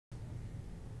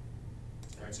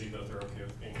Alright, so you both are okay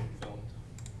with being filmed?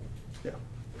 Yeah.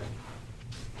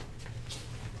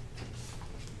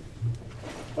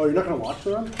 Oh, you're not going to watch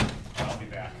the run? I'll be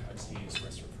back. I just need to use the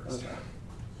restroom first.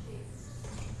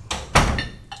 Okay.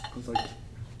 It's like,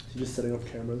 you're just setting up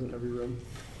cameras in every room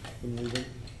and leaving.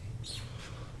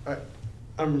 Alright,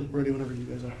 I'm ready whenever you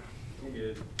guys are. I'm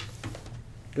good.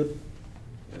 Good?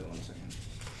 Yeah, 1 second.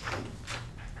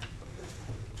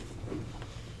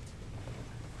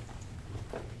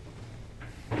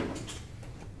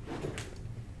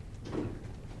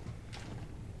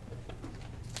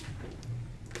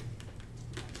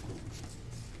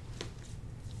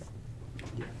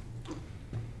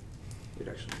 You'd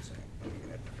actually say,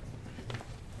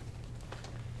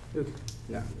 good.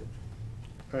 Yeah.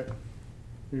 Alright. Are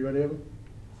you ready, Evan?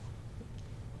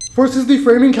 First is the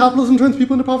framing capitalism turns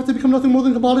people into profits. They become nothing more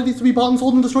than commodities to be bought and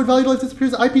sold and destroyed. Value to life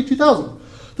disappears. IP 2000.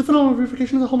 The phenomenon of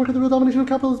verification is a hallmark of the real domination of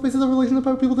capitalist basis of relations of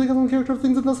private people take on the character of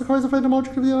things and thus acquires a fundamental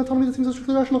objectivity and autonomy that seems so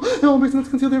strictly rational and all embracing its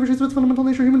concealed average of its fundamental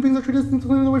nature. Human beings are treated as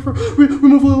clearing the way for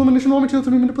removal, elimination, raw material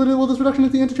to be manipulated. While this reduction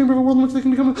is the antechamber of a world in which they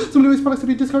can become so many waste products to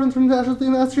be discarded and turned into ashes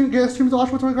in the ash gas streams of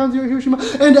Auschwitz or grounds Hiroshima.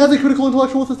 And as a critical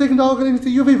intellectual with a stake in dialogue,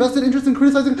 you have a vested interest in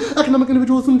criticizing economic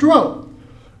individualism. Jerome.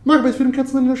 Market-based freedom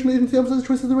canceling the national agency emphasizes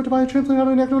choices the right to buy and translating out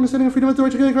an active understanding of freedom as the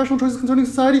right to make rational choices concerning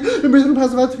society, embracing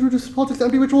passive attitude to reduce politics to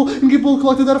empty ritual, incapable of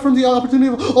collective that affirms the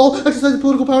opportunity of all exercising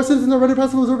political power. Citizens are rendered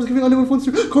passive observers, giving undue influence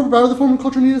to corporate power. The form of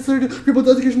culture necessary to promote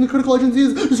the education of the critical agency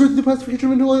is destroyed through the pacification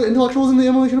of intellectuals and the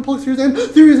emulation of public spheres, and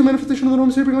theory is a manifestation of the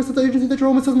norm shaping the agency that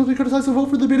Jerome says must be criticized. So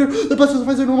vote for the debater that best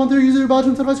justifies their norm on their user about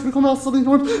to incentivize critical analysis of these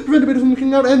norms, prevent debaters from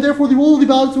kicking out, and therefore the role of the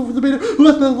ballot to vote for the debater who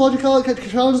has methodologically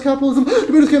challenges capitalism.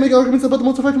 Debaters can't make arguments about the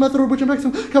most effective method or which impacts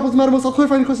capitalism matter most. I'll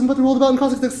clarify any question about the role of the ballot in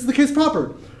context. This is the case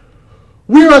proper.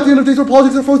 We are at the end of days where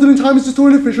politics are frozen in time is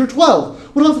distorted in Fisher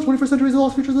 12. What else the 21st century is the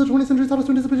lost features of the 20th century taught us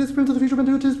to anticipate the experience of the future, but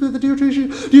to anticipate the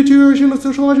deterioration of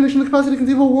social imagination, the capacity to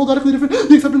conceive of a world radically different.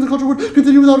 The acceptance of culture would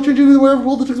continue without changing the way of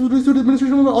politics would reduce to the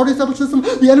administration of an already established system.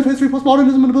 The end of history,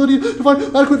 postmodernism, and ability to find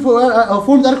adequate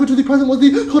forms adequate to the present was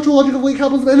the cultural logic of late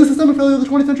capitalism, and the systemic failure of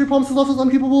the 20th century promises us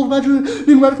incapable of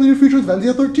imagining radically new futures.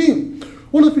 Venzia 13.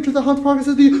 One of the features that haunts progress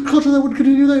is the culture that would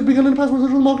continue that began in the past where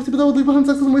social democracy, but that would leave behind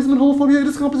sexism, racism, and homophobia.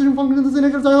 Discomposition functions as a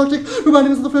negative dialectic,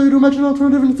 reminding us of the failure to imagine an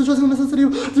alternative and suggesting the necessity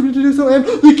of to do so. And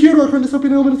the cure to our current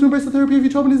dystopian element is to embrace the therapy of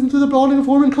utopianism through the broadening of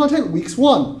form and content. Weeks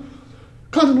 1.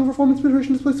 Content over form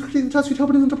inspiration displays to critique the test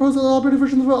utopianism to propose elaborated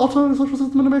versions of our alternative social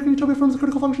system in American utopia forms a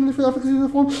critical function in the efficacy of the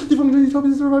form. The function of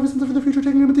utopia is to revive a sense of the future,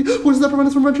 taking empathy, forces that prevent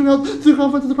us from venturing out to the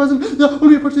confines of the present.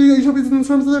 When we approach the utopias in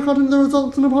terms of their content, there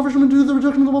results in impoverishment due to the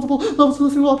rejection of the multiple levels to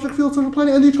the single object field social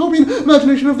planning, and the utopian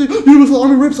imagination of the universal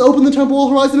army rips open the temporal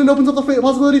horizon and opens up the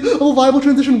possibility of a viable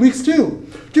transition. Weeks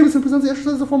 2. Jameson presents the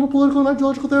exercise as a form of political and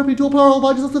ideological therapy. Dual power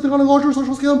obliges us to think on a larger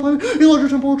social scale and plan a larger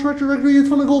temporal trajectory. Its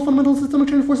fundamental systemic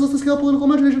change forces us to scale political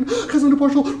imagination, into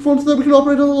partial forms so that we can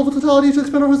operate on the level of totality to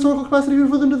expand our historical capacity even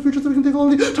further into the future so we can take all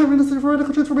the time necessary for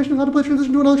radical transformation and how to play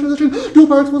transition to another transition. Dual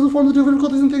power exposes forms of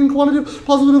difficulties in taking quantitative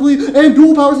positively, and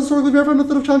dual power is historically verified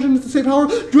method of challenging the state power.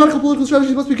 Radical political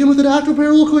strategies must begin with an active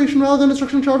parallel equation rather than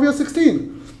destruction. Charvia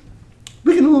 16.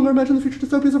 We can no longer imagine the future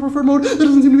dystopia as a preferred mode. That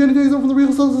doesn't seem to be anything except from the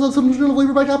real cells of submission of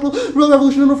labor by capital. Real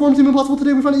revolution and reform seem impossible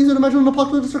today. We find it easier to imagine an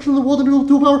apocalyptic destruction of the world, and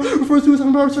dual power refers to a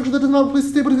second power structure that does not replace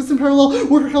the state but exists in parallel.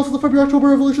 Worker Council, the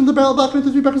February-October Revolution, the Black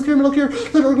Panthers, the Backers Care, Middle Care,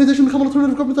 that organization become an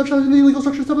alternative government that challenges the illegal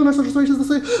structure set up in our social spaces. The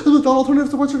state has withdrawn alternative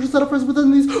support structures set up first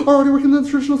within these are already working in the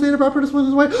traditional state of apparatus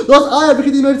this way. Thus, I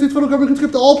advocate the United States federal government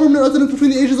conscript all permanent residents between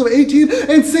the ages of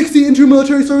 18 and 60 into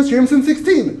military service. Jameson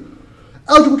 16.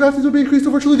 Eligible draftees would be increased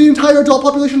to virtually the entire adult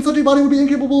population. Such a body would be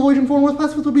incapable of waging foreign war.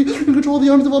 Pacifists would be in control of the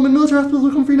army's development. Military hospitals would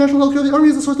become free national health care. The army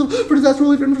is a source for disaster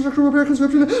relief, infrastructure repair,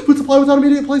 conscription, food supply without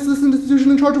immediate place. This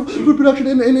institution in charge of food production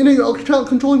in a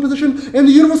controlling position. And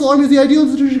the universal army is the ideal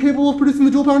institution capable of producing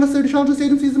the dual power necessary to challenge the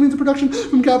state and seize the means of production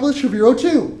from capitalists. Shaviro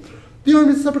 2. The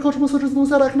army is a separate cultural such as the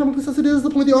most economic necessity is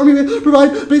the point the army may provide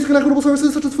basic and equitable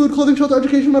services such as food, clothing, shelter,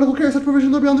 education, medical care. Such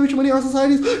provisions are beyond the reach of many of our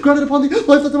societies, grounded upon the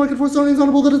life that the market forces on is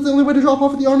honorable. That is the only way to draw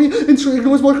profit. The army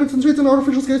ignores more concentrates on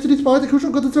artificial scarcity to provide the crucial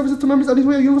goods and services to members. Any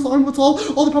way a universal army would solve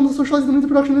all the problems of socializing the means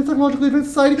of production in a technologically advanced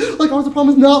society like ours. The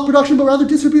problem is not production, but rather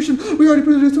distribution. We already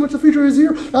produce too much. The future is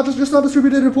here. Not just not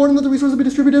distributed. Important that the resources be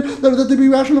distributed. That they be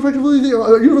rationed effectively. The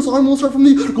universal army will start from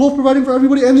the goal of providing for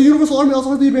everybody, and the universal army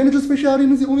also has the advantage of spatiality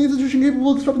and is the only institution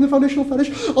capable of disrupting the foundational fetish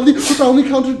of the profoundly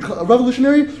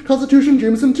counter-revolutionary Constitution.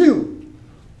 Jameson 2.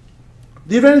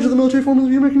 The advantage of the military form of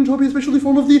the American utopia is especially the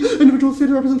form of the individual state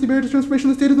that represents the barrier to transformation.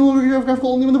 The state is no longer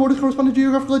geographical only when the borders correspond to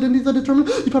geographical identities that determine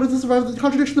the patterns that survive. The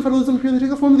contradiction of federalism appear to take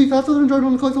the form of the thoughts that are enjoyed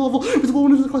on the collective level, visible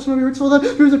when it is a question of your so that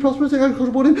there is a prosperous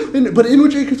agricultural board but in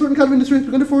which a certain kind of industry has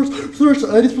begun to flourish.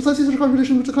 It is precisely such a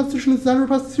contradiction which the Constitution is designed to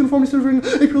repress this uniformity, serving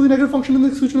a purely negative function in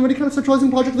the exclusion of any kind of centralizing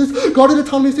project. This guarded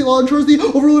autonomy of state law ensures the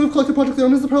overruling of collective projects. The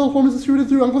army is the parallel form is distributed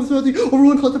through unclassified the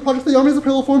overruling collective projects. The army is the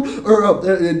parallel form, or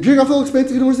geographical expanse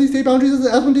ignores the state boundaries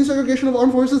as when desegregation of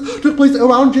armed forces took place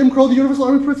around Jim Crow. The Universal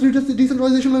Army pursued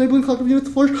decentralization, enabling collective units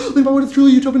to flourish, linked by what is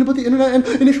truly utopian about the internet and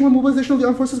a nationwide mobilization of the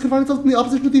armed forces confined itself in the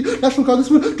opposition to the National Guard. This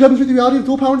would demonstrate the reality of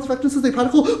dual power and its effectiveness as a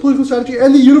practical political strategy.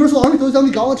 And the Universal Army throws down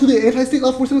the gauntlet to the anti-state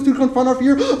left, forcing us to confront our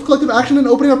fear of collective action and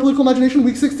opening our political imagination.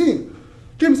 Week 16.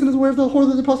 Jameson is aware of the horror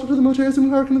that the prospect of the military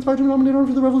assuming power can inspire to nominate army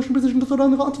for the revolution position to throw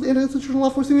down the gauntlet to the anti-institutional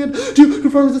left, forcing it to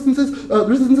confront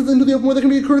resistances into the open war that can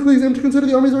be critically examined to consider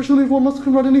the army's original form must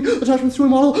confront any attachments to a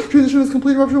model. Transition is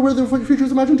complete rupture where the future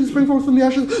is imagined to spring forth from the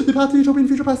ashes. The path to utopian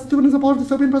future passes to an example of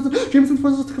dystopian present. Jameson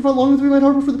forces us to confront long as we might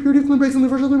harbor for the purity of clean breaks and the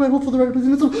version we might hope for the right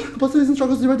busyness of complexities and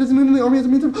struggles by designating the army as a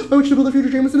means by which to build a future.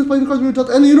 Jameson is playing the cards we were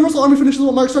dealt, and the Universal Army finishes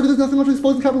what Marx started. There's nothing left to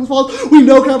expose capitalism's flaws. We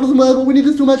know capitalism well, but we need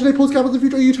to imagine a post-capitalist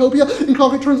future, a utopia in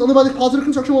concrete terms only by the positive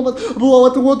construction of what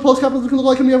the world post-capitalism can look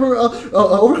like. Can we ever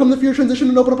overcome the fear of transition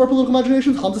and open up our political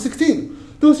imaginations? Hamza 16.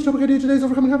 The most utopic idea today is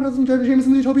overcoming capitalism.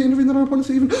 Jameson, the utopia intervenes in our importance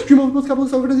to even dream of a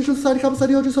post-capitalist organization, society, capitalist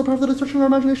ideology is so powerful that it's stretching our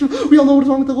imagination. We all know what is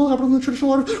wrong with the whole capitalism. The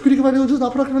traditional order critique of ideology is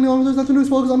not productive any longer. There's nothing to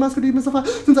expose, unmask, or demystify.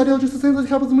 Since ideology sustains like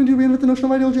capitalism, we need to reinvent the notion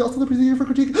of ideology. Also, the procedure for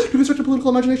critique to construct a political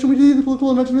imagination. We need the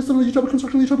political imagination of the utopic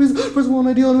construction of the utopias, first of all, an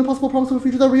ideal and impossible promise of a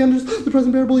future that re-enters the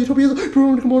present bearable utopias,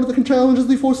 proven component that can challenge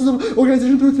the forces of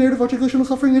organization through its narrative articulation of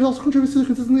suffering. It also contributes to the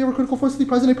consistency of our critical force of the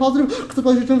present. A positive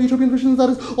conceptualization of utopian visions that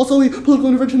is also a political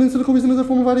intervention and cynical reason as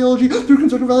a form of ideology through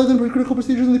constructive rather than critical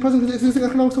procedures in the present existing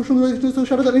economic, social, and relations to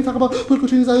shadow that any talk about political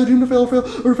change is either doomed to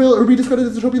fail or be discredited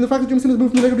as utopian. The fact that Jameson has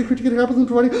moved from negative critique to capitalism,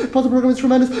 providing a positive program is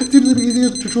tremendous. It seems to be easier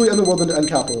to truly end the world than to end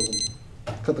capitalism.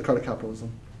 Cut the card of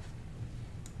capitalism.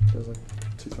 There's like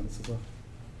 2 sentences left.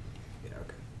 Yeah,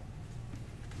 okay.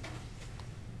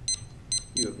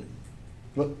 You open.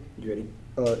 What? You ready?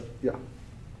 Yeah.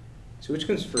 So which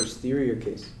comes first, theory or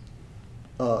case?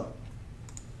 What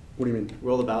do you mean?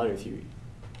 Roll the ballot or theory?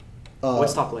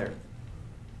 What's top layer?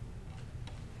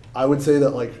 I would say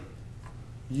that, like,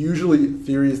 usually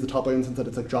theory is the top layer in the sense that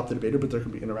it's like drop the debater, but there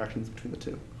can be interactions between the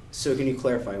two. So can you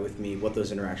clarify with me what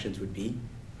those interactions would be?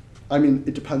 I mean,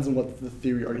 it depends on what the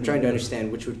theory argument I'm trying to is.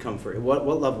 understand which would come first. What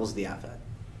level is the AF at?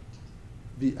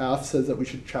 The AF says that we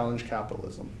should challenge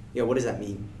capitalism. Yeah, what does that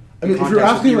mean? I mean, if you're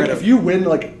asking, like, if you win,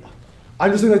 like, I'm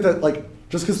just saying like that, like,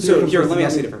 just because theory So comes here, first let me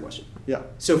does ask you a not different question. Yeah.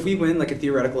 So if we win like a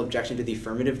theoretical objection to the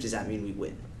affirmative, does that mean we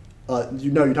win?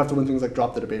 You know, you'd have to win things like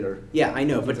drop the debater. Yeah, I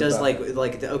know, but Things does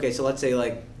like that. okay, so let's say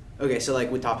would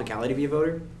topicality be a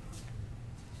voter?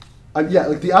 Yeah,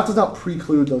 like the AF does not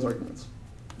preclude those arguments.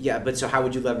 Yeah, but so how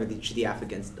would you leverage the AF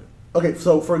against them? Okay,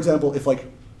 so for example, if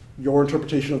like your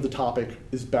interpretation of the topic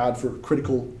is bad for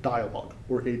critical dialogue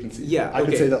or agency, Yeah, I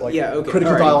could say that like critical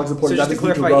all right. dialogue is important. So just That to doesn't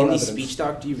lead clarify, in relevant the evidence. speech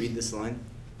doc, do you read this line?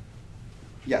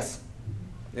 Yes.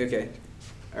 Okay,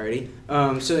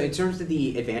 alrighty. So in terms of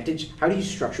the advantage, how do you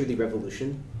structure the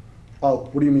revolution? Oh,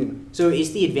 what do you mean? So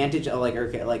is the advantage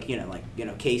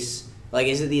case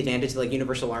is it the advantage that like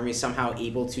Universal Army is somehow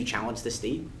able to challenge the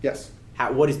state? Yes.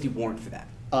 What is the warrant for that?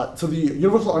 So the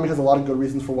Universal Army has a lot of good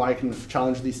reasons for why it can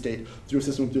challenge the state through a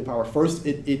system of dual power. First,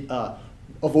 it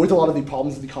avoids a lot of the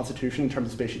problems of the Constitution in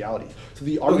terms of spatiality. So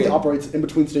the Army operates in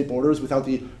between state borders without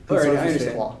the concerns of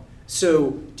state law.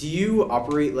 So do you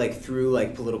operate through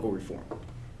political reform?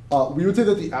 We would say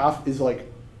that the AF is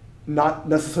not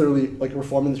necessarily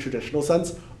reform in the traditional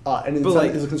sense, and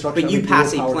instead is a construction. But you of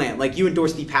pass a dual power. plan, you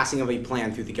endorse the passing of a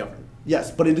plan through the government.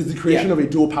 Yes, but it is the creation of a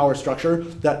dual power structure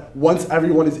that once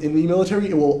everyone is in the military,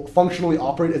 it will functionally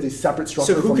operate as a separate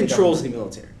structure. So who from controls the the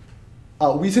military?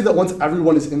 We say that once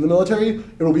everyone is in the military,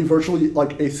 it will be virtually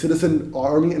like a citizen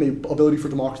army and a ability for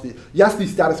democracy. Yes, the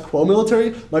status quo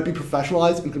military might be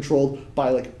professionalized and controlled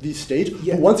by the state,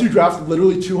 but once you draft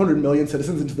literally 200 million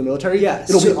citizens into the military,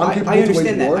 it'll be incapable to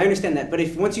wage war. I understand that, but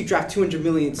if once you draft 200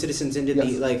 million citizens into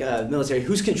the military,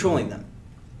 who's controlling them?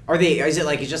 Are they? Is it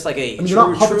it's just like a true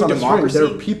democracy?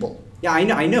 They're people. Yeah,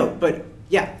 I know, but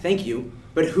yeah, thank you.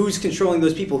 But who's controlling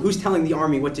those people? Who's telling the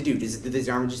army what to do? Does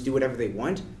the army just do whatever they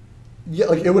want?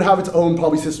 Yeah, it would have its own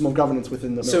probably system of governance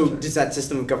within the military. So does that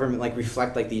system of government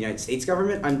reflect the United States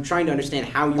government? I'm trying to understand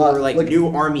how your new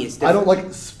army is different. I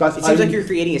don't specify. It seems like you're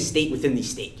creating a state within the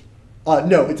state.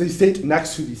 No, it's a state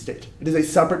next to the state. It is a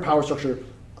separate power structure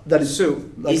that is so.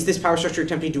 Is this power structure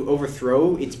attempting to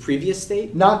overthrow its previous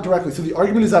state? Not directly. So the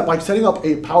argument is that by setting up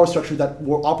a power structure that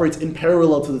operates in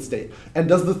parallel to the state and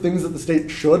does the things that the state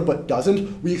should but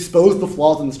doesn't, we expose the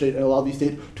flaws in the state and allow the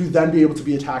state to then be able to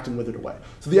be attacked and withered away.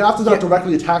 So the app does not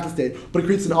directly attack the state, but it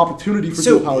creates an opportunity for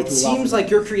dual power to allow. So it seems like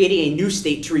you're creating a new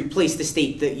state to replace the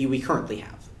state that we currently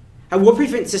have. And what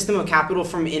prevents system of capital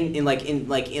from So the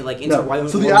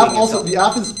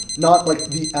app is not like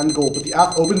the end goal, but the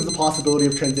app opens the possibility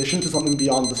of transition to something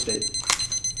beyond the state.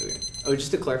 Okay. Oh,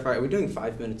 just to clarify, are we doing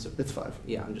 5 minutes of? It's 5.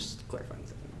 Yeah, I'm just clarifying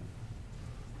something.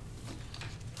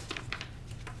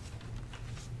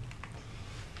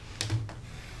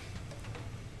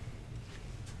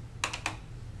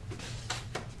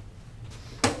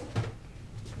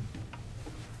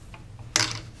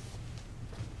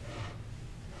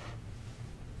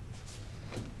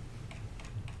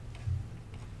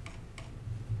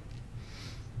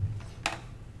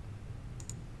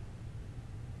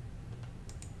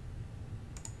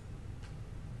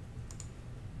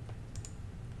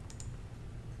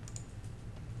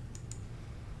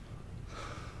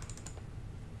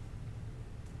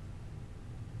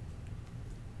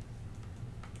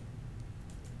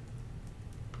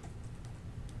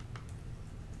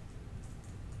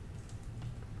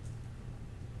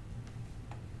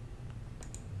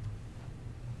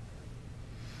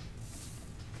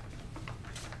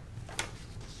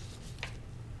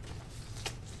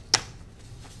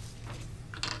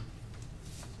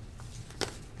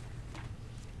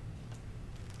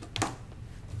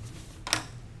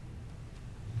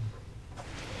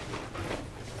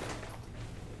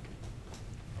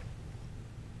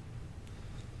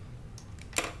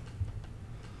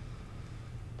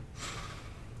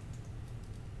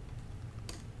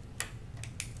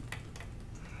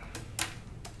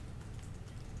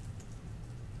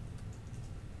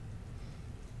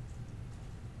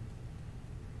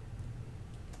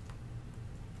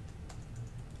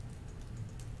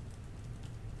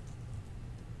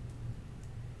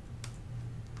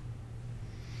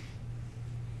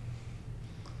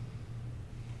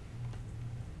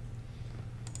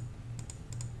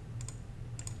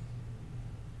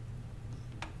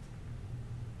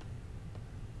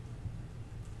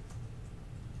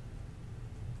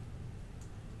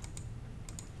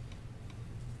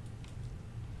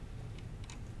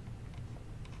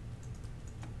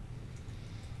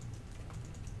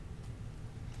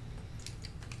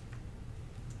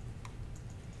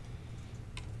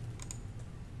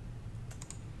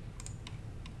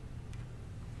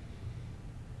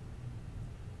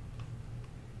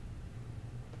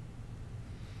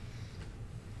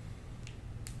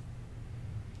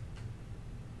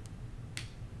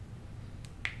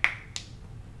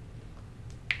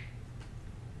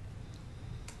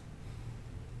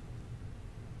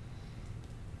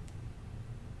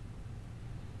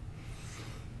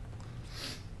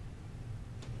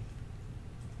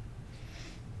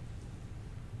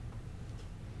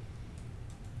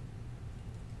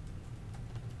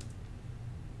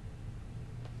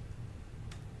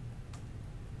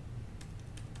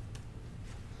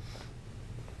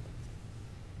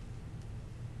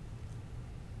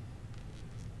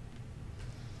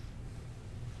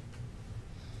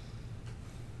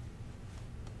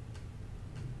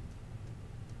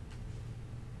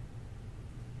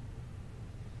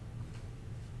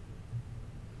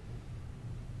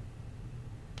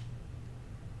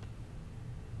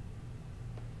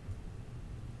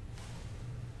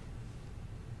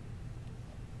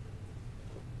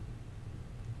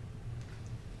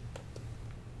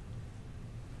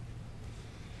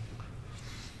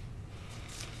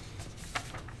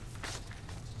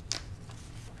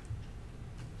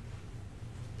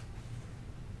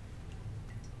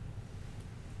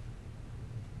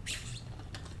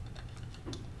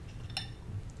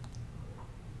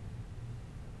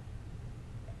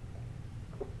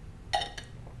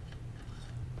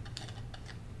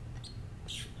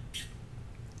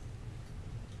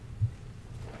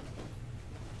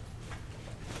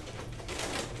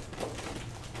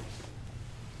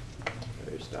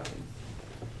 Stopping.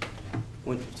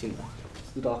 1:15 left.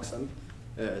 It's the doc send.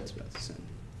 It's about to send.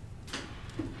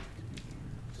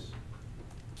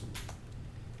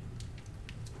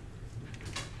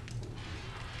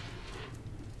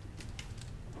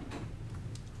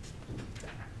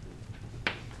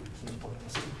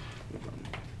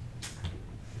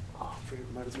 Oh, I figured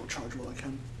I might as well charge while I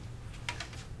can.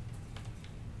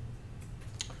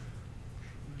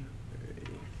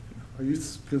 Are you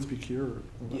going to speak here? Or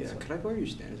yeah, side? Could I borrow your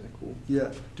stand? Is that cool? Yeah.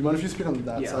 Do you mind if you speak on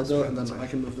that side, though, and then side. I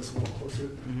can move this a little closer?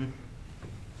 Mm-hmm.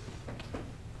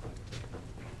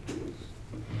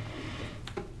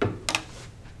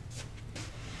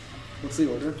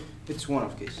 the order? It's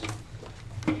one-off case.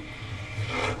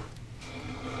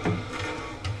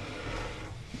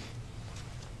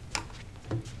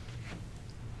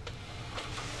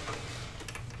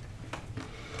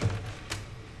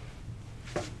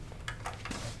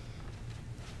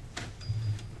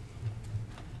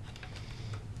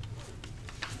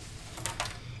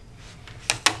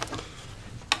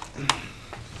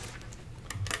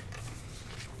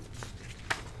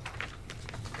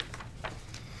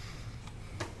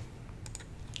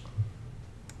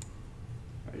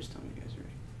 Just tell me you guys are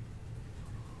ready.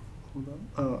 Hold on.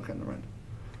 Oh, okay, never mind.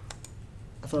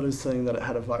 I thought it was saying that it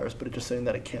had a virus, but it's just saying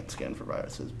that it can't scan for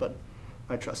viruses, but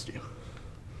I trust you.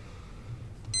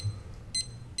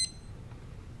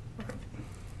 Alright.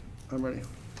 I'm ready.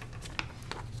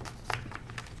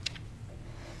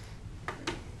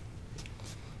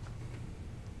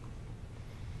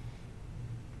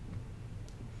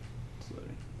 It's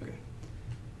loading. Okay.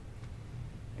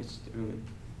 It's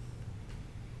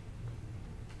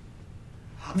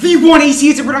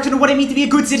V1AC is a production of what it means to be a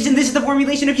good citizen. This is the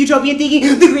formulation of utopian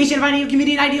thinking, the creation of ideal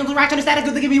community and ideal interaction, a static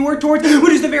good that can be worked towards,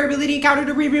 which is the variability encountered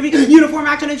to brief uniform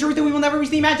action ensures that we will never reach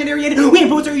the imaginary end. We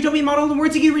impose our utopian model and the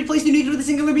words to get replaced and with a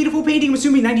singular beautiful painting,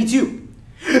 assuming 92.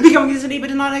 Becoming a but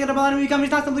is not negative about it, becoming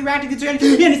constantly reacting to concern,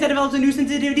 and instead develops a new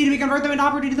sensitivity to convert them into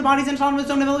operating to the body's autonomous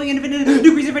zone, developing infinite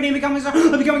degrees of freedom,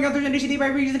 becoming other initiative by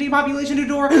reason the population to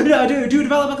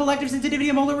develop a collective sensitivity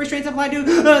and molar restraints applied to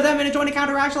them and a joint to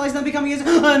counter-actualize them, becoming is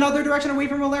another direction away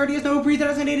from polarity is no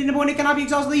pre-designated point. It cannot be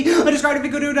exhaustively described if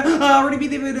it could already be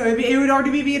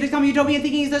become utopian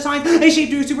thinking is the sign a shape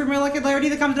to supermolecularity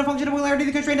that comes to function of polarity,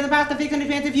 the constraint of the past, the fixed and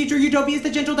advanced future. Utopia is the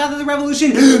gentle death of the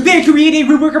revolution. They create a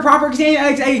rubric of proper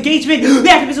engagement. The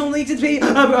activism only exists.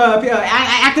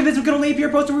 Activism can only appear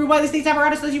post to rule by the state's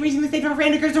apparatus. Thus, you raising the state from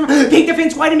franticalism. Take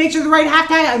defense, why to make sure the right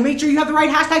hashtag. Make sure you have the right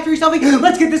hashtag for yourself.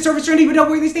 Let's get this service trending, but don't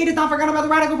worry, the state is not forgotten about the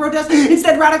radical protest.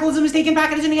 Instead, radicalism is taken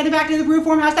back and is handed back to the brute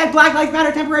form. Hashtag Black Lives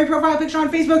Matter temporary profile picture on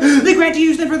Facebook. They grant to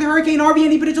Houston for the Hurricane Harvey.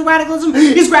 Any potential radicalism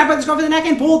is grabbed by the scruff of the neck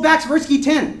and pulled back. Swirsky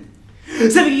 10.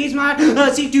 78 is not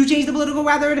seek to change the political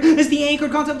rather as the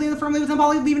anchored concept in the firmly with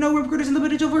symbolic leaving no room for criticism the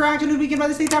potential for action to be weakened by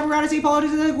the state's apparatus,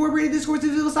 politics, and the incorporated discourse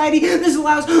of society. This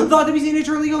allows thought to be seen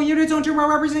internally going into its own term while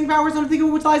representing powers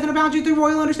unthinkable which lies in a boundary through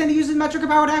royal understanding uses metric of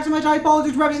power to maximize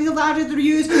politics representing the actions to be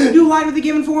used to align with the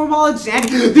given form of politics.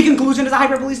 And the conclusion is a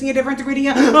hyperbole a difference creating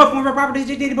a form of property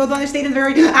dictated both by the state and the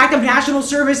very act of national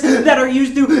service that are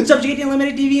used to subjugate and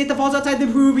eliminate deviant that falls outside the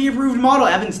approved model.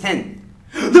 Evans 10.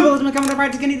 Liberalism and common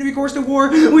practice can need to recourse to war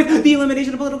with the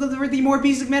elimination of political difference. The more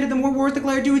peace is committed, the more wars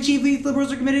declared to achieve. These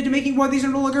liberals are committed to making war these are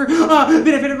no longer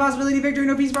benefit of possibility of victory.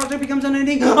 No peace project becomes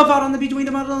unending. A thought on the between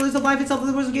the models of life itself. The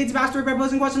liberals gates faster by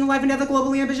posing questions of life and death. A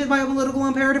globally ambitious biopolitical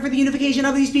imperative for the unification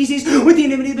of these species. With the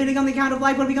enmity depending on the account of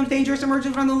life, what becomes dangerous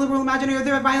emerging from the liberal imaginary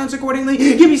threat violence accordingly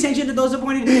can be sanctioned to those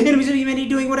appointed enemies of humanity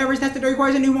doing whatever is necessary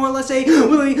requires a new more or less say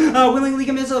willingly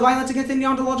commits violence against the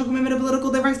ontological commitment of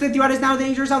political difference. The threat is now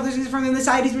dangerous. Others from the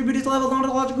society's Buddhist level of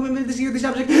ontological commitment this year the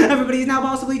subject. Everybody is now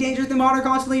possibly dangerous. The modern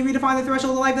constantly redefine the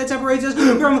threshold of life that separates us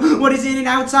from what is in and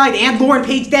outside. And Lauren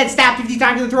Page dead, stabbed 50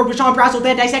 times in the throat. Rashawn Brassel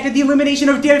dead, dissected. The elimination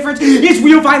of difference is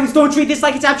real violence. Don't treat this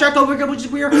like it's abstract overkill, which is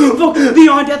queer.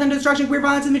 Beyond death and destruction, queer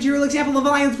violence is a material example of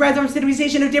violence. Rather than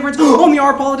civilization of difference. Only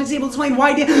our politics able to explain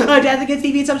why death against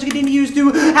deviant subjects continues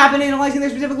to happen. Analyzing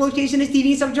their specific location as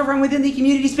deviant subjects from within the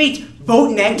community's fate.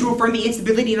 Vote neg to affirm the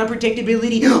instability and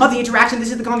unpredictability of the interaction.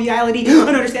 This is the conviviality,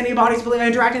 an understanding of bodies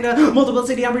interacting in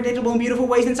multiplicity, unpredictable and beautiful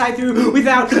ways inside, through,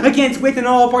 without, against, with, and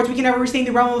all parts. We can never retain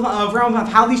the realm of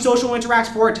how the social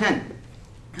interacts. 410.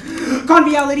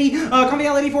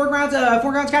 Conviviality,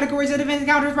 foregrounds categories of event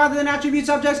encounters rather than attribute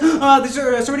subjects.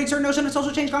 Asserting certain notion of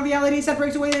social change. Conviviality instead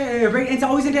breaks away, it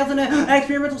always entails an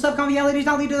experimental stuff. Conviviality does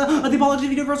not lead to the apology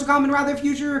of universal common, rather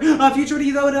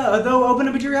futurity, though open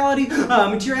to materiality.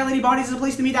 Materiality bodies is a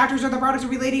place to meet actors or the products of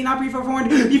relating, not preformed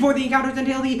before the encounters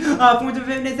entail the forms of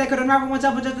evidence that could unravel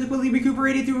oneself but just quickly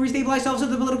recuperated through restabilized self. So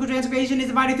the political transformation is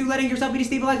divided through letting yourself be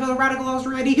destabilized by the radical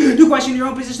austerity to question your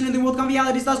own position in the world.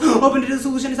 Conviviality is thus open to the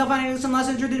solution itself. Unless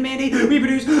entered in mandate,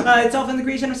 reproduce itself in the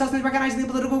creation of substance. Recognizing the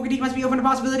political critique must be open to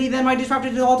possibility that might disrupt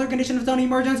it to alter condition of stony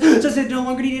emergence, such that it no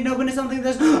longer needed to open to something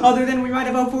that's other than we might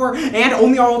have hoped for, and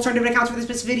only our alternative accounts for the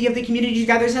specificity of the community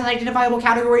together as identifiable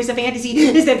categories of fantasy,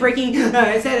 instead breaking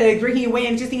away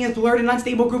and existing as blurred and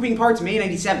unstable grouping parts. May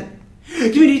 97.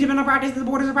 Community dependent practice, the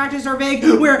borders of practice are vague,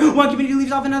 where one community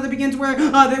leaves off another begins, where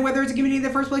whether it's a community in the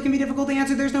first place can be difficult to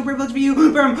answer. There's no privilege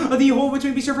view from the whole which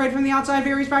may be surveyed from the outside.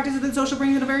 Various practices of the social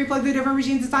bring into very plug the different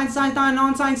regimes of science,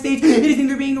 non-science states. It is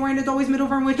neither being nor and it's always middle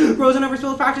from which grows and never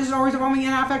spills. Practices always evolving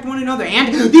and affect one another.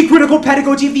 And the critical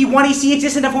pedagogy of the 1AC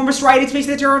exists in a form of striated space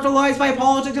that characterized by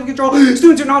politics of control.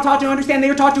 Students are not taught to understand, they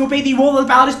are taught to obey the role of the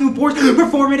ballast through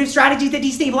performative strategies that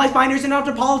destabilize binaries and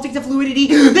after politics of fluidity.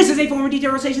 This is a form of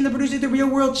deteriorization that produces the real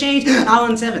world change.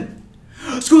 Alan 7.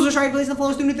 Schools are straight place that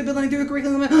flow student ability through the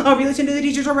curriculum. Relation to the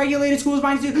teachers are regulated. Schools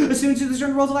bind students to the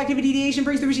certain roles of activity. Deviation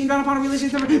brings the regime down upon a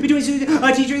relationship between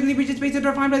teachers and the region space that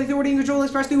are defined by the authority and control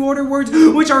expressed through order words,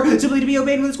 which are simply to be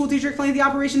obeyed. When the school teacher explains the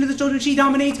operation to the children, she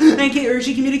dominates and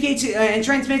she communicates and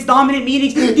transmits dominant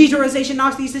meanings. Deteriorization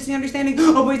knocks the assisting understanding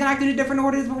of ways and act in a different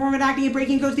order. Performing acting and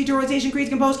breaking codes. Deteriorization creates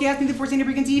composed chaos, the forcing to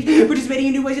preconceive, participating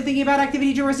in new ways of thinking about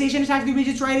activity. Deteriorization attacks the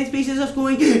rigid striated spaces of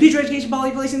schooling. Deteriorization poly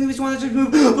placing the response to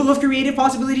move full of creative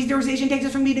possibilities. Deteriorization takes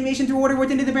us from mediation through order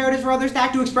worth into the imperatives for others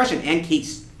stack to expression and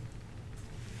case.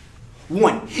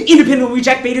 1. Independently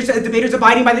reject debaters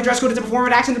abiding by the dress code as a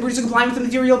performative action to produce a compliance with the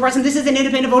material present. This is an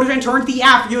independent voter and turns the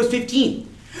F. 15.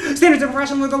 Standards of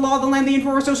professional are the law of the land, the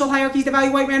enforce social hierarchies that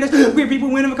value white randos. Queer people,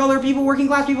 women of color, people, working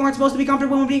class people aren't supposed to be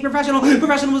comfortable in being professional.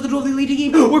 Professional is the tool they lead to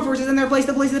keep workforces in their place.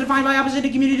 The place is defined by opposite to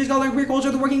communities, color, and queer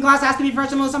culture. The working class has to be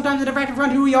professional, sometimes a defective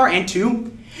front who we are. And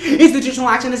 2. Institutional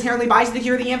action is inherently biased to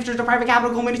cure the infrastructure of private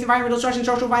capital, culminating environmental destruction,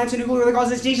 social violence, and nuclear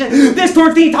causes extinction. This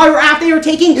turns the entire app. They are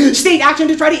taking state action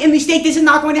to try to end the state. This is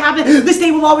not going to happen. The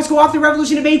state will always go off the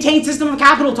revolution to maintain system of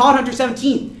capital. Todd Hunter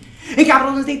 17. In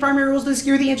capitalism, the state's primary rules to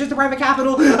secure the interest of private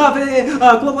capital,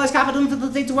 globalized capitalism for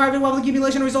the state's wealth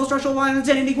accumulation, results structural violence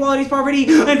and inequalities, poverty,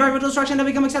 environmental destruction that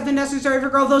become accepted and necessary for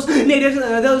growth. Those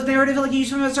narratives like use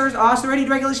from austerity,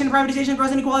 regulation, privatization,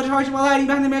 gross inequality, hardship, while hiding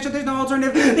behind the mantra there's no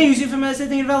alternative. They use it from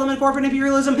assisting development, corporate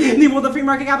imperialism, the world of free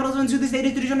market capitalism, to the state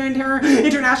institution and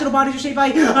international bodies are shaped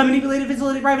by manipulated,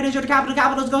 facilitated private interest.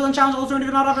 Capitalism goes unchallenged,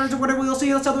 alternative, not others, or whatever we'll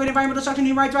see. Let's celebrate environmental destruction,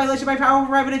 human rights violation by power,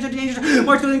 private interest, danger,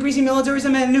 march to increasing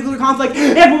militarism and nuclear conflict,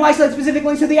 and will isolate specific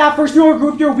links to the app. First, your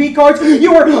group, your weak cards.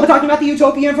 You are talking about the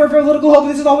utopian for political hope.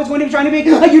 This is always going to be trying to be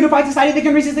a unified society that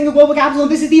can resist the global capitalism.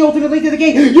 This is the ultimate link to the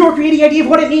game. You are creating the idea of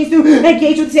what it means to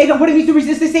engage with the state and what it means to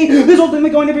resist the state. This is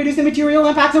ultimately going to produce the material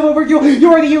impacts of overkill.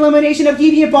 You are the elimination of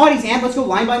deviant bodies. And let's go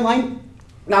line by line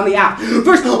down the app.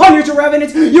 First, on your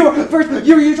evidence,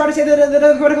 you try to say that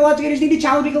the critical educators need to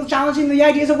challenging the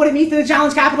ideas of what it means to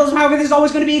challenge capitalism. However, this is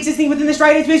always going to be existing within this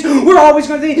striated space. We're always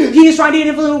going to think he is trying to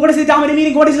influence what is the dominant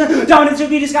meaning, what is the dominant should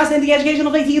be discussed in the educational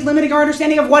place. He is limiting our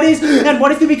understanding of what is and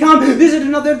what is to become. This is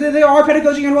another, our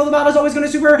pedagogy and role about is always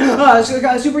going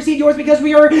to supersede yours because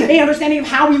we are a understanding of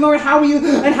how we learn, how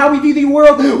we view the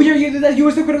world. You as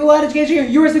the critical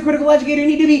educator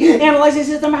need to be analyzing the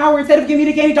system, how instead of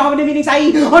communicating dominant meanings,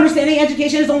 i.e. understanding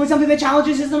education is only something that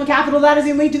challenges the system of capital. That is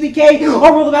a link to decay.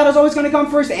 Our world of battle is always going to come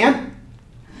first. And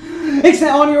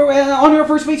on your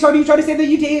first week start, you try to say that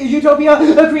utopia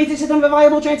creates a system of a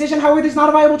viable transition. However, it's not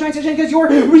a viable transition because you're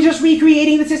just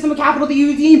recreating the system of capital that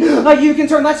you deem you can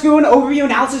turn. Let's do an overview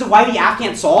analysis of why the app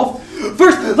can't solve.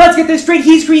 First, let's get this straight.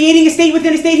 He's creating a state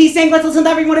within a state. He's saying, let's listen to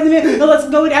everyone in the let's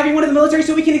go to everyone in the military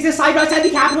so we can exist side by side the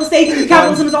capital state.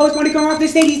 Capitalism is always going to come off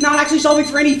this state. He's not actually solving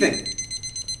for anything.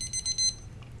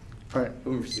 All right.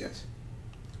 Over 6.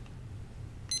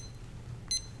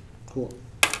 Cool.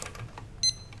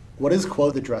 What is,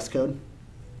 quote, the dress code?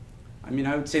 I mean,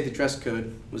 I would say the dress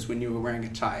code was when you were wearing a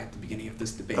tie at the beginning of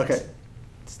this debate. Okay.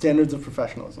 Standards of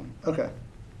professionalism. Okay.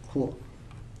 Cool.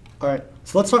 All right.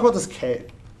 So let's talk about this K.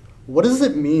 What does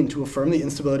it mean to affirm the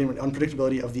instability and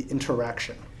unpredictability of the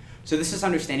interaction? So this is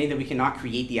understanding that we cannot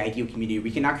create the ideal community.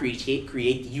 We cannot create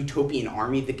the utopian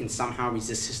army that can somehow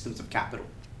resist systems of capital.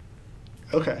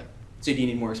 Okay. So do you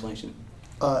need more explanation?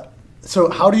 So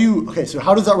how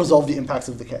does that resolve the impacts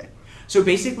of the K? So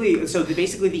basically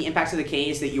the impacts of the K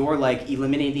is that you're like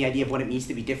eliminating the idea of what it means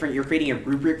to be different. You're creating a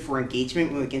rubric for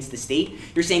engagement against the state.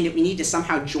 You're saying that we need to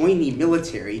somehow join the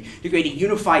military to create a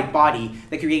unified body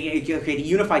that create a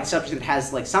unified subject that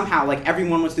has like somehow like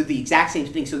everyone wants to do the exact same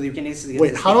thing so that we can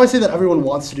Wait, how do I say that everyone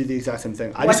wants to do the exact same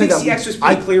thing? I think CX was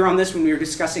pretty clear on this when we were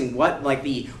discussing what like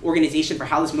the organization for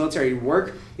how this military would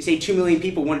work. We say 2 million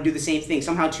people want to do the same thing.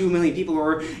 Somehow 2 million people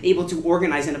are able to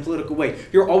organize in a political way.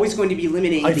 You're always going to be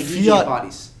eliminating the deviant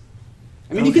bodies.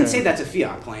 I mean, you can say that's a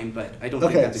fiat claim, but I don't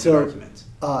think that's a good argument.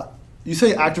 You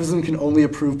say activism can only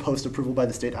approve post-approval by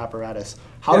the state apparatus.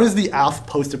 How does the AF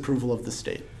post-approval of the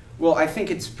state? Well, I think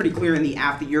it's pretty clear in the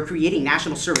app that you're creating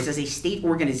national service as a state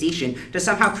organization to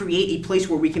somehow create a place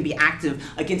where we can be active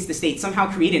against the state,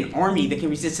 somehow create an army that can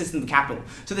resist the system of capital.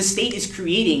 So the state is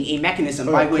creating a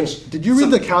mechanism by which... Cool. Did you read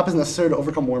the cap is necessary to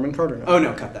overcome Mormon card or no? Oh,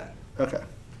 no, cut that. Okay,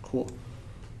 cool.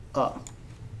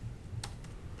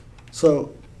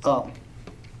 Sorry.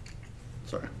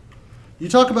 You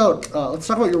talk about, let's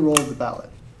talk about your role of the ballot.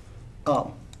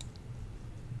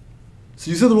 So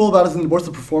you said the role of the ballot is to endorse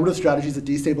the performative strategies that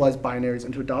destabilize binaries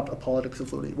and to adopt a politics of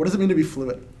fluidity. What does it mean to be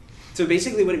fluid? So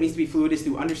basically what it means to be fluid is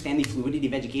to understand the fluidity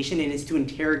of education, and it's to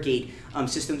interrogate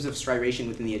systems of striation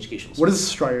within the educational system. What is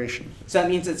striation? So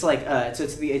that means it's like,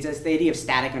 it's the idea of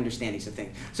static understandings of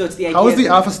things. So it's the idea... How is the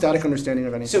alpha static understanding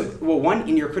of anything? So, well, one,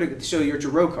 in your critical, so your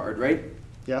Giroux card, right?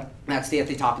 Yeah. That's at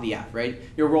the top of the app, right?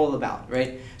 Your role of the ballot,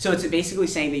 right? So it's basically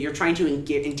saying that you're trying to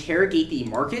interrogate the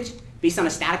market based on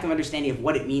a static of understanding of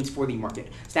what it means for the market.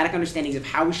 Static understandings of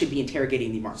how we should be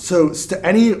interrogating the market. So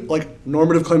any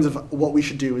normative claims of what we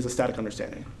should do is a static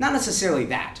understanding? Not necessarily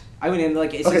that. I mean,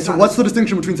 like... Okay, so what's the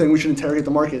distinction between saying we should interrogate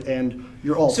the market and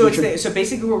your alt? So, so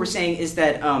basically what we're saying is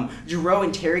that Giroux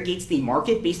interrogates the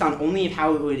market based on only of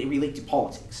how it would relate to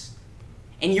politics.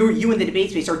 And you in the debate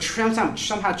space are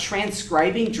somehow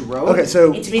transcribing Giroux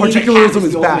into meaning particularism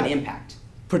is bad. bad. Impact.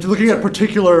 Looking at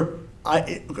particular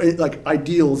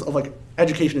ideals of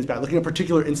education is bad. Looking at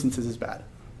particular instances is bad.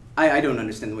 I don't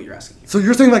understand what you're asking here. So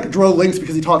you're saying Giroux links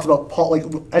because he talks about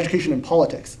education and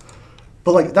politics,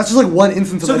 but that's just one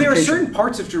instance of education. So there are certain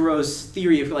parts of Giroux's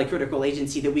theory of critical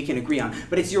agency that we can agree on,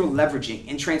 but it's your leveraging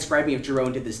and transcribing of Giroux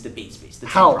into this debate space.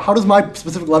 How does my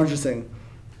specific leverage saying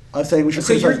we should?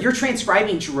 So you're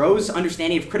transcribing Giroux's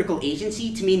understanding of critical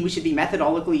agency to mean we should be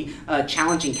methodologically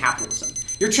challenging capitalism.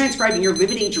 You're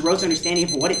limiting Giroux's understanding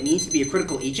of what it means to be a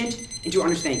critical agent into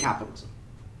understanding capitalism.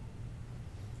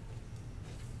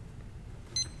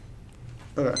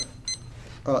 Okay.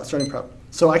 Starting prep.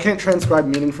 So I can't transcribe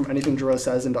meaning from anything Giroux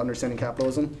says into understanding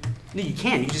capitalism? No, you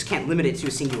can. You just can't limit it to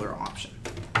a singular option.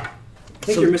 I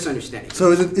think you're misunderstanding.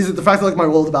 So is it the fact that my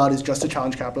role about is just to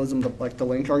challenge capitalism, the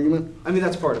link argument? I mean,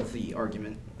 that's part of the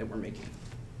argument that we're making.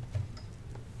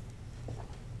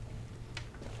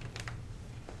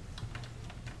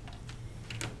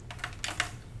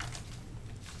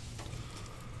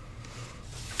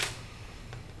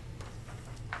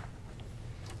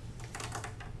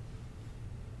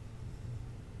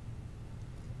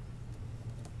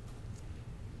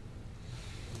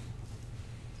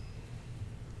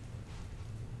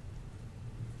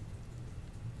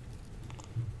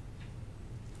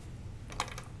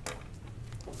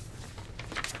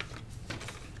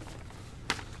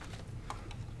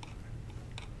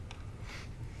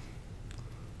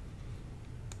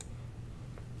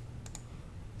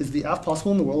 Is the app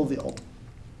possible in the world of the alt?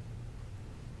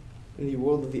 In the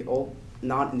world of the alt,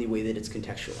 not in the way that it's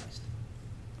contextualized.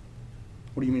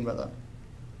 What do you mean by that?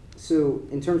 So,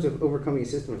 in terms of overcoming a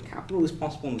system of capital, is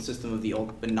possible in the system of the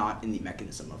alt, but not in the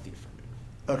mechanism of the affirmative.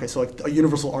 Okay, so a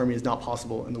universal army is not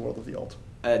possible in the world of the alt?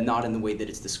 Not in the way that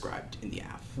it's described in the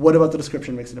app. What about the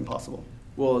description makes it impossible?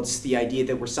 Well, it's the idea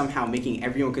that we're somehow making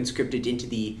everyone conscripted into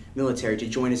the military to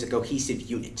join as a cohesive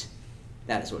unit.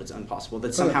 That is what it's impossible.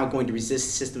 That's somehow going to resist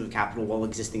the system of capital while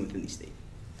existing within the state.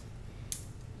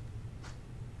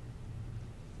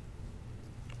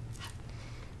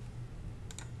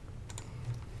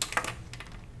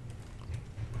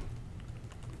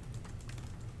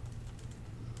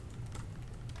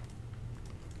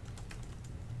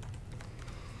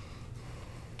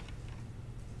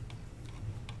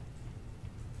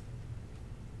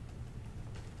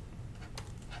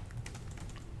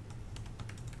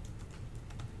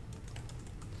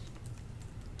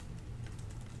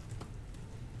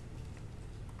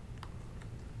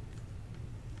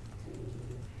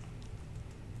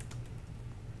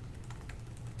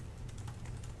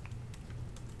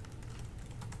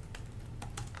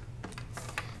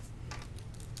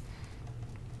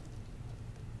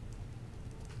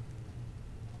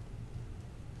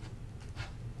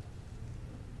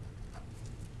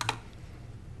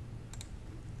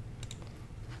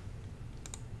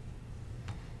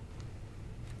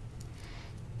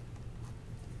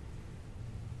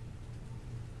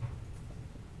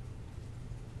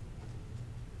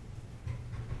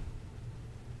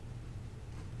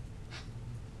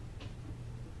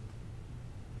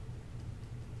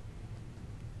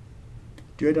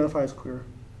 Do you identify as queer?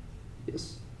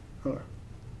 Yes. Okay.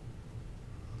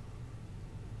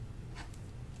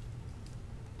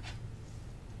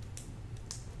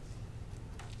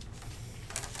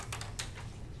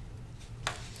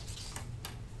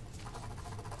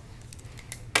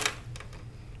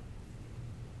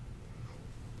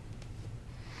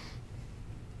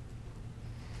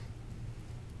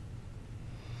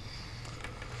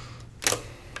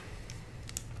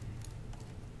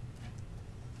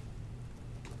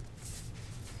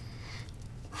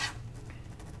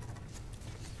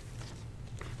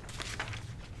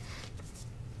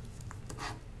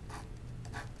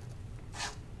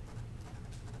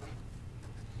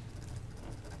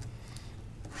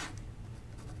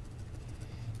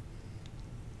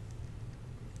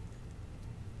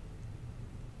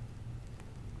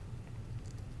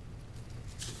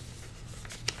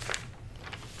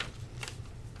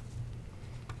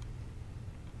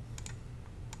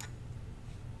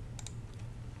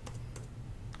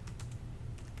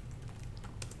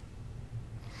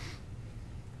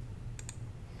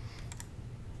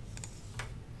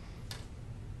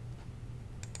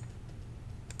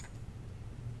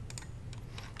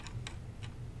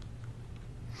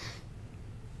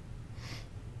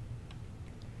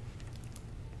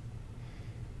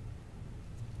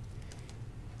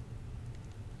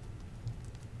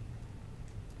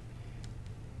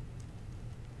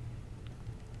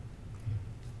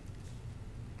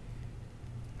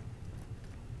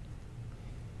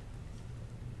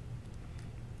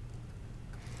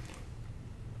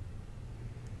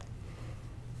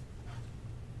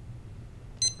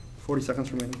 40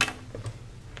 seconds remaining.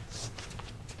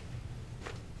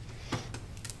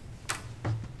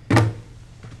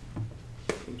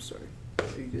 I'm sorry.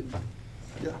 You did.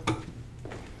 Yeah.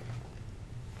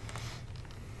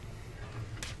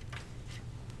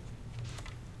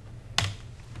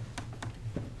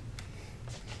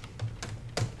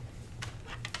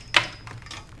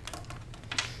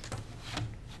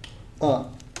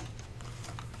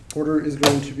 Order is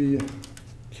going to be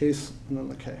case and then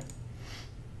the K.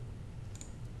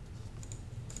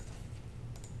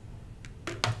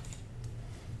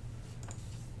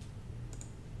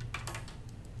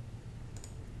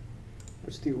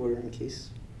 What's the order in case?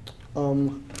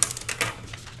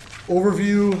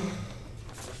 Overview,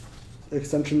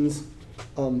 extensions,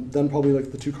 then probably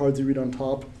like the two cards you read on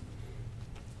top,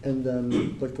 and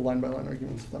then like the line by line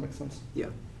arguments, if that makes sense. Yeah.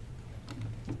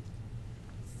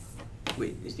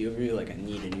 Wait, is the overview like I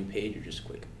need a new page or just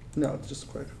quick? No, it's just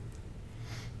quick.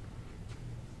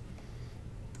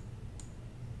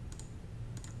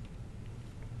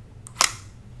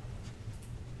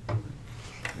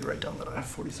 Let me write down that I have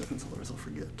 40 seconds, otherwise I'll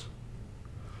forget.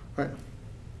 All right.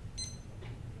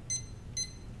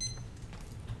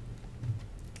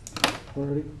 All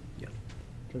ready? Yeah.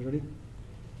 Guys ready?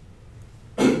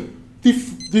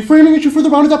 The framing issue for the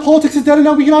round is that politics is dead and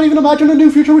now we cannot even imagine a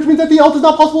new future, which means that the L is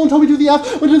not possible until we do the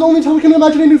F, which is only until we can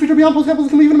imagine a new future beyond post-capitalism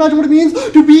can we even imagine what it means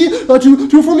to be,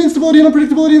 to affirm the instability and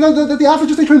unpredictability, and that the F is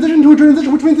just a transition to a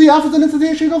transition, which means the F is an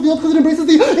instantiation of the L because it embraces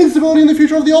the instability in the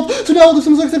future of the L. So now the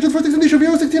similar extensions for 6 and the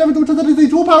Shaviro 16, which is that is a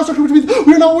dual power structure, which means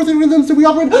we are not worth it with them, so we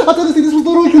operate outside the state. This was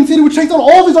literally conceded, which takes on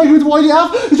all of his arguments of why the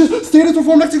F is just status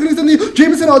reform next to and the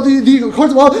Jameson, the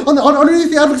cards,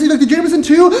 underneath the advocacy, like the Jameson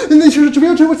 2, and the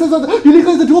Shaviro 2, which says that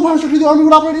uniquely as the dual power structure, the army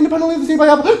would operate independently of the state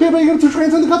by being able to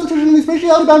transcend the constitution and the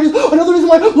spatiality boundaries. Another reason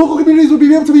why local communities would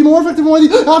be able to be more effective, and why the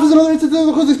F is another instance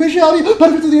because the spatiality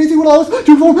benefits of the AC would allow us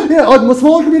to form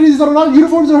smaller communities that are not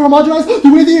uniform and are homogenized. The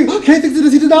way the K thinks it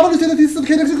is, he did not understand the thesis of the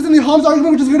K next in the Hobbes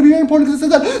argument, which is going to be very important because it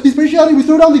says that the spatiality, we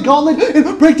throw down the gauntlet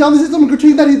and break down the system and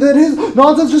critique that his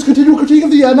nonsense, just continual critique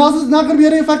of the analysis is not going to be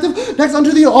any effective. Next,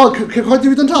 onto the card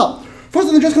theories on top. First,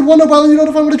 in the dress code 1, no violation, you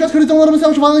notify what a dress code is, don't let him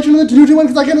establish a violation, and then 2, 2,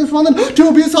 1, because I can't respond, then 2,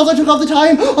 abuse self, I took off the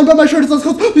tie, unbuttoned my shirt, it's less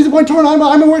close, please point torn, I'm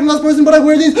a working class person, but I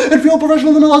wear these and feel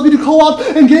professional, and allows me to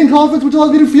co-opt and gain confidence, which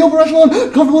allows me to feel professional and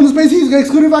comfortable in the space. He's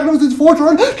excluded factor with his 4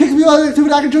 turn, kicks me out of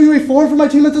activity, I can show you a 4 from my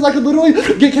team that says I could literally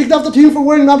get kicked off the team for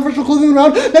wearing non-professional clothing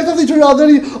around. Next off the turn, off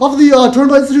the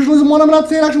turn by institutionalism 1, I'm not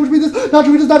saying action, which means this, not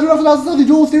true, it does not do enough analysis of the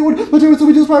dual state would material, so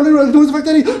we do primarily do its effect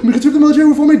that he consider the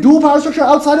military reform a dual power structure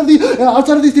outside of the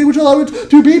state, which will allow it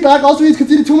to be back. Also, he's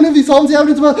conceded too many of these solvency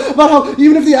evidence about how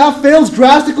even if the F fails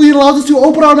drastically, it allows us to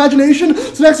open our imagination.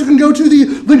 So next we can go to the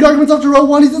link arguments after row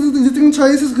 1. He says the existing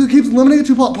triasis keeps limiting it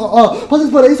to positives,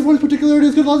 but ace supports particularity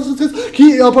is good. Allows us to discuss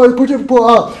key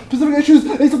specific issues.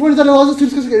 Ace supports that allows us to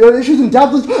discuss issues in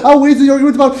depth, which outweighs the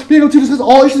arguments about being able to discuss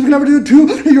all issues. We can never do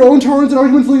 2 in your own turns and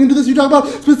arguments linked into this. You talk about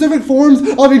specific forms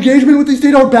of engagement with the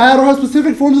state are bad, or how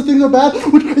specific forms of things are bad,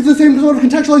 which is the same sort of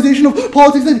contextualization of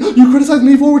politics that you criticize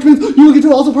me for, which means you look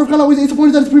into also perfect always ace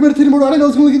supporters that it's premeditated murder. I know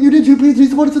it's going to look at you did too. He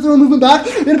supported set their own movement back.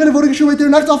 Independent voting issue right there.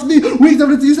 Next off the weak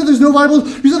evidence, you said there's no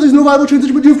viable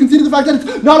transition, but you've conceded the fact that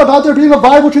it's not about there being a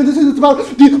viable transition. It's about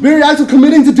the very act of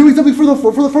committing to doing something for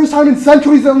the first time in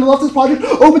centuries. And the leftist project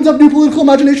opens up new political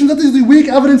imaginations. That is the weak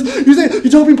evidence. You say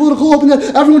utopian political hope and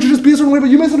that everyone should just be a certain way, but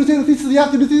you misunderstand the thesis of the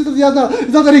F. The thesis of the F now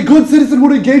is not that a good citizen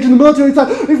would engage in the military. It's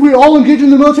that if we all engage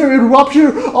in the military, it would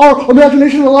rupture our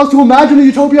imagination and allow us to imagine a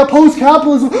utopia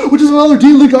post-capitalism, which is another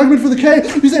D-link argument for the K.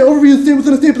 You say overview is state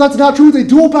within a state, but that's not true. It's a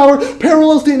dual power,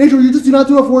 parallel state nature. You just do not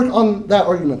do enough work on that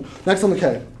argument. Next on the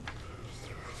K.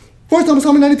 First, I'm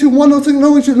assuming 92, 1, no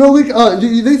link,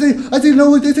 they say, I say no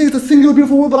link, they say it's a singular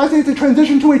beautiful world, but I say it's a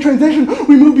transition to a transition.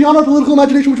 We move beyond our political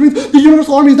imagination, which means the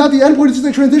universal army is not the endpoint, it's just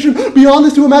a transition beyond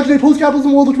this to imagine a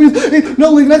post-capitalism world, which means a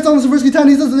no link. Next on the Seversky 10,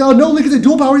 he says no link is a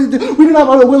dual power. We do not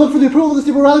we look for the approval of the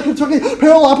state, but rather construct a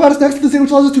parallel apparatus next to the state,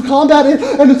 which allows us to combat it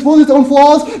and expose its own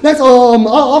flaws. Next,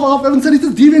 off Evans said, he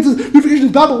says deviance is unification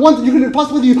is bad, but one, you can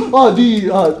possibly the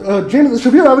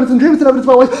Shavir evidence and Jameson evidence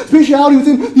about why spatiality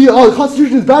within the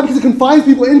Constitution is bad because it confines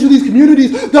people into these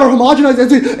communities that are homogenized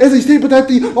as a state, but that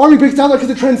the army breaks down that because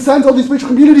it transcends all these spatial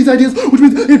communities ideas, which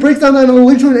means it breaks down that and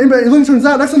links turns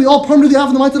out. Next on the all, perm to the F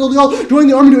and the mindset of the all, join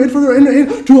the army to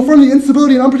affirm the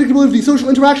instability and unpredictability of the social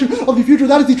interaction of the future.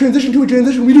 That is the transition to a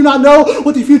transition. We do not know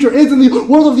what the future is in the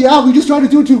world of the F. We just try to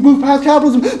do it to move past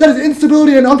capitalism. That is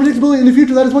instability and unpredictability in the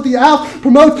future. That is what the F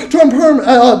promotes. Term perm,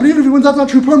 but even if he wins, that's not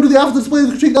true. Perm to the F is the display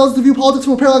of the critique that allows us to view politics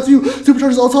from a parallax view,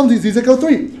 supercharges all solvencies. These that go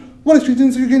 3. one extreme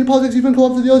thinks you're getting politics, you've been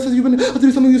co-opted, the other says you've been have to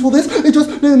do something useful. This is just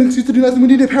an excuse to do nothing. We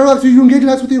need a parallax where you engage in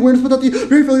acts with the awareness, but that the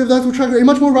very failure of the acts will trigger a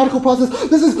much more radical process.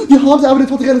 This is the Hobbes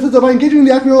evidence once again. It says that by engaging in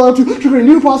the act, we are allowed to trigger a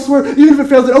new process where, even if it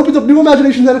fails, it opens up new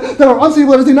imaginations that are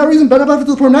unstable, and is not reason benefit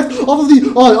to the poor. Next, off of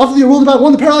the world about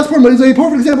one, the parallax form is a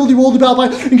perfect example of the world about by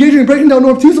engaging and breaking down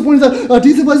norm. Two, the point is that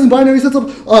destabilizing binary sets up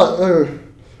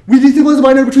we destabilize the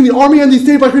binary between the army and the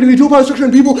state by creating a dual power structure,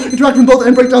 and people interact with both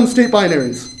and break down the state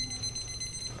binaries.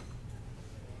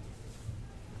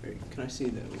 Wait, can I see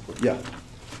that report? Yeah.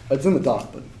 It's in the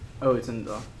doc, but Oh, it's in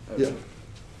the doc. Okay. yeah.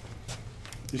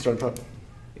 You starting prep?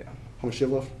 Yeah. How much do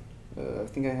you have left? I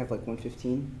think I have like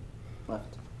 115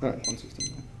 left. All right.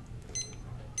 116.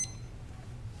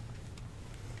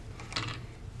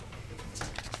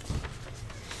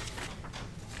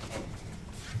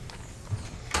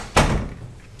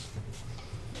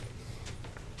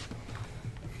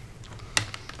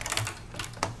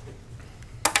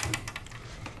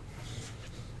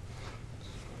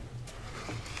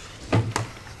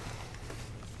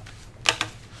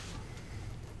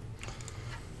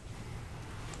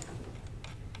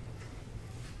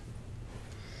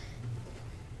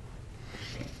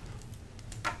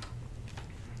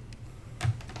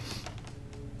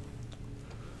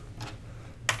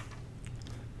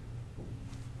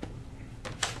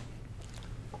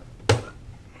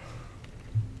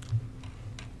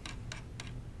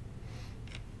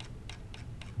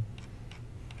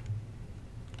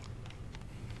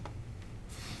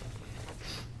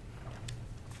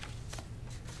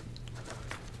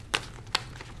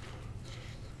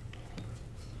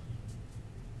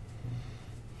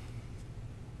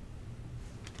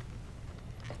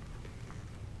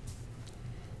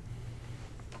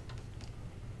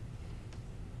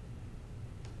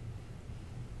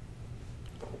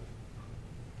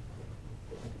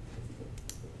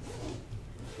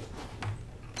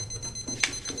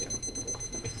 Yeah.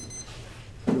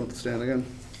 You want to stand again?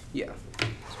 Yeah.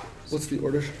 What's the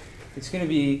order? It's gonna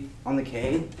be on the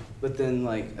K, but then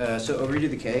like so I'll redo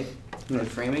the K, and then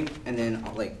framing, and then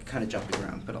I'll like kind of jump it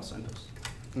around, but I'll signpost.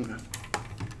 Okay.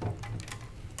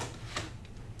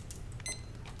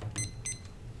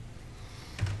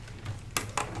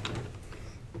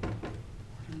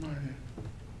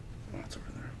 Oh, it's over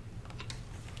there.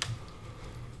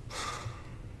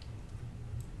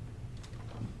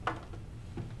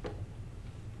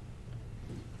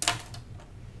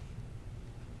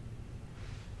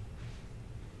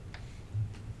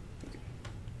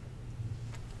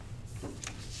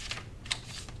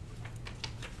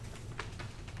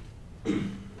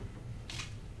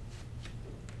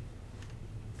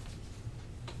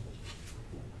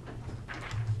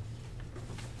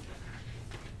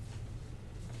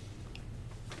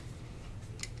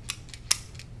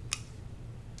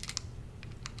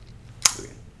 Okay.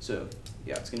 So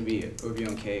yeah, it's gonna be overview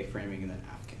on K, framing, and then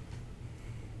app K.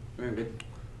 Remember good?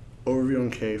 Overview on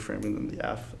K, framing, then the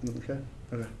F, and then the K.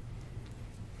 Okay.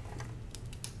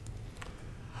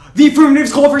 The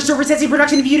affirmative's call for surface sensing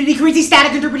production of unity creates a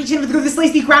static interpretation of the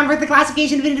displays the groundwork, the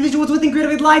classification of individuals within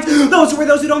grid of lines. Those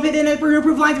who don't fit in and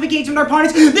proof lines of engagement are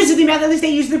opponents. This is the method the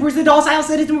state uses to produce the docile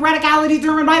citizen radicality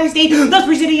determined by the state, thus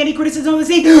presenting any criticism of the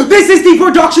state. This is the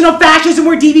production of fascism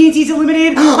where deviancy is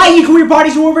eliminated, i.e. queer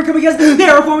bodies will overcome because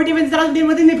there are former differences that have been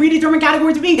within the predetermined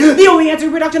categories of being. The only answer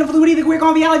to production of fluidity the queer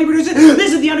conviviality produces.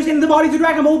 This is the understanding of the body through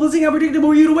drag and mobilizing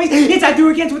unpredictable mutual ways, inside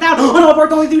through against without, on all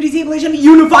parts only through disabulation.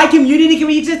 Unified community can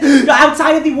we exist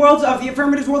outside of the worlds of the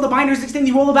affirmatives world, the binaries extend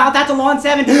the world about. That's a law in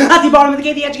 7. At the bottom of the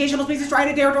K, the educational space is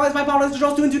trying to territorialize by politics to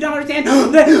draw students who don't understand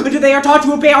that they are taught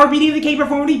to obey our reading of the K.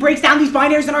 Performity breaks down these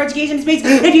binaries in our education space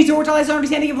and decentralizes our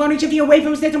understanding of learning, shifting away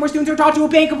from a system where students are taught to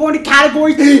obey and conform to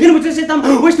categories in which the system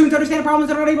where students understand problems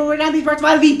and are unable to break down these parts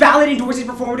by the ballot endorses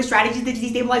performative strategies that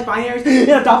destabilize binaries and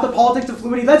adopt the politics of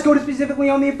fluidity. Let's go to specifically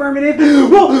on the affirmative.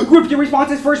 We'll group your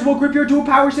responses first. We'll group your dual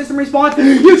power system response.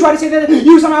 You try to say that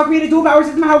you somehow create a dual power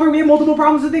system. However, we have multiple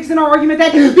problems with this in our argument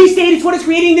that the state is what is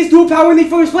creating this dual power in the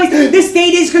first place. The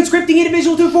state is conscripting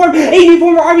individuals to form a new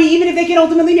form of army, even if they can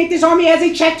ultimately make this army as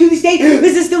a check to the state.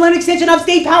 This is still an extension of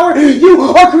state power. You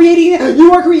are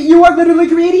literally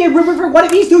creating a rubric for what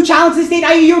it means to challenge the state,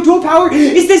 i.e. your dual power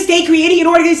is the state creating an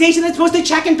organization that's supposed to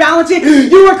check and balance it.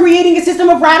 You are creating a system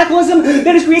of radicalism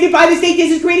that is created by the state.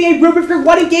 This is creating a rubric for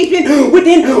what engagement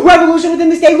within revolution within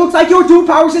the state looks like. Your dual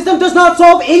power system does not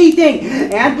solve anything.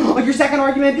 And your second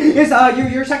argument is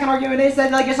your second argument is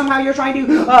that like somehow you're trying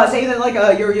to say that like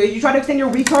you try to extend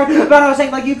your retard about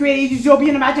saying like you create a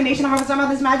utopian imagination. However, somehow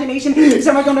this imagination is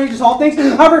somehow going to solve things.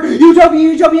 However,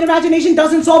 utopian imagination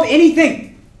doesn't solve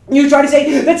anything. You try to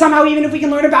say that somehow even if we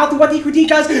can learn about what the critique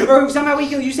does, or somehow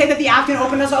you say that the app can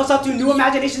open us up to new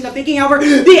imaginations of thinking. However,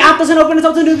 the app doesn't open us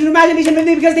up to new imagination of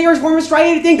thinking because they are a form of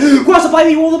striated thinking. Cross-apply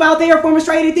rule about they are a form of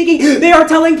striated thinking. They are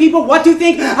telling people what to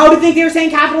think, how to think. They are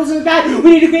saying capitalism is bad.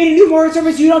 We need to create a new moral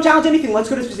service. You don't challenge anything. Let's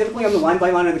go to specifically on the line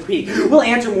by line of the critique. We'll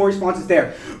answer more responses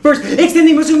there. First, extend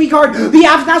the Musumi card. The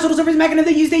app's national service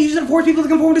mechanism they use it to force people to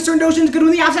conform to certain notions. Good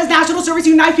when the app says national service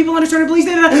unites people under certain beliefs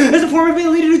as a form of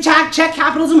ability to check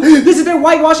capitalism. This is their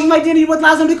whitewashing my identity, what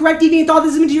allows them to correct deviant thought.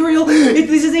 This is material.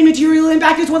 This is a material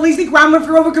impact. It's what lays the groundwork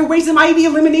for overcome racism, the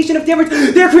elimination of difference.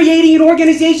 They're creating an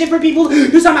organization for people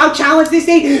to somehow challenge this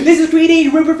state. This is creating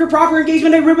a rubric for proper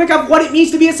engagement, a rubric of what it means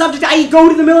to be a subject, i.e. go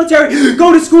to the military,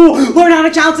 go to school, learn how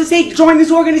to challenge the state, join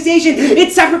this organization.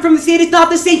 It's separate from the state. It's not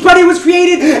the state, but it was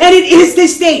created, and it is the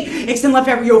state. Extend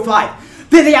Lefebvre 05.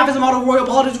 The app is a model of royal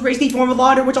politics with great form of law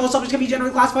under which all subjects can be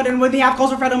generally classified, and when the app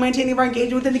calls for federal maintaining of our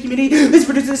engagement within the community, this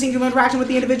produces a singular interaction with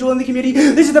the individual in the community.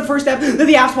 This is the first step that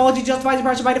the app's policy justifies the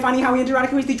pressure by defining how we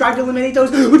interact with the drive to eliminate those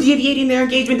who deviate in their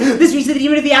engagement. This means that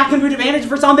even if the app can be an advantage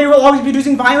for some, they will always be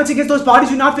producing violence against those bodies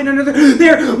who do not fit under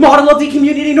their model of the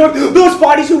community norm. Those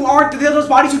bodies who don't want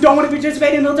to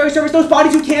participate in military service, those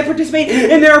bodies who can't participate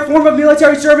in their form of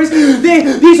military service,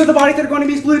 these are the bodies that are going to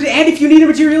be excluded. And if you need a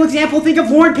material example, think of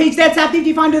Lauren Page's That's App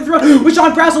defined to the throne. With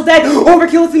Sean Brassel dead,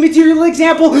 overkill is the material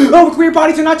example. Queer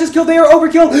bodies are not just killed, they are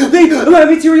overkill. The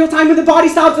material time when the body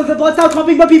stops, the blood stops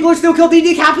pumping, but people are still killed. The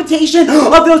decapitation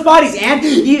of those bodies. And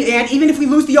even if we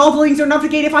lose all the links are enough to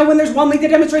gatify when there's one link that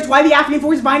demonstrates why the African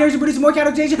forces binaries are producing more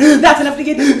counterization, that's enough to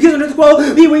get, because under the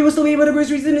quo, we will still be able to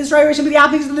produce reason and striation, but the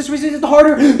app of this reason is the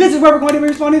harder. This is where we're going to be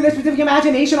responding to their specific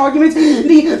imagination arguments.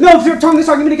 Turn this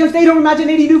argument against they don't imagine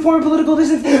any new form of political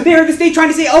distance. They are the state trying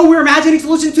to say, oh, we're imagining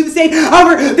solutions to the state.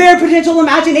 However, their potential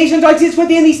imaginations exist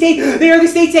within the state. They are the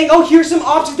state saying, oh, here's some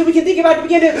options that we can think about to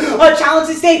begin to challenge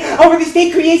the state. However, the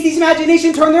state creates these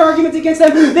imaginations, turn their arguments against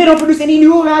them. They don't produce any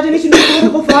new imagination, new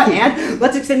political thought. And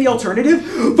let's extend the alternative.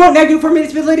 Vote negative for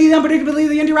municipality, the unpredictability of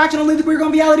the interaction, only the queer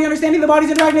conviviality, understanding the bodies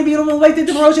interacting, beautiful, light, the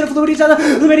corrosion of fluid each other,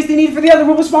 eliminates the need for the other,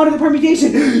 will respond to the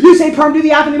permutation. You say perm to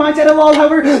the app in the mindset of law.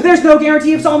 However, there's no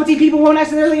guarantee of solvency. People won't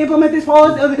necessarily implement this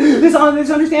policy, this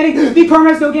understanding. The perm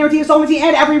has no guarantee of solvency,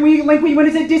 and every link we win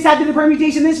is a disadd to the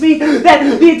permutation. This means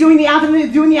that doing the app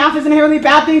is inherently a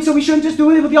bad thing, so we shouldn't just do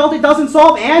it with the alt. It doesn't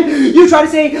solve. And you try to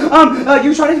say,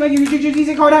 you try to make your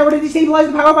using card however to destabilize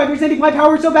the power by presenting my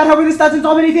power so bad. However, this doesn't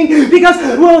solve anything because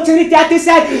we'll turn it that this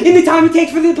sad in the time it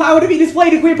takes for the power to be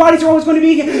displayed. Queer bodies are always going to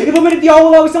be implemented. The all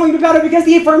will always telling me better because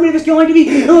the affirmative is going to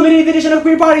be eliminating the addition of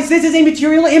queer bodies. This is a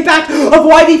material impact of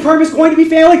why the perm is going to be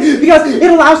failing because it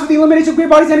allows for the elimination of queer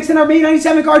bodies and extend our May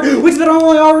 97 card, which is the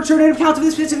only alternative accounts of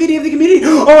the specificity of the community,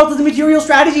 or else the material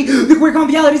strategy. The queer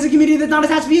conviviality is a community that's not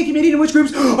attached to be a community in which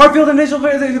groups are filled and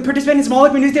participate in smaller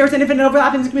communities. There is an infinite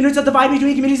overlap in the communities that divide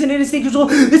between communities and indistinguishable.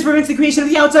 This prevents the creation of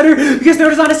the outsider because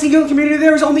there is not a single community.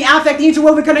 There is only affect, the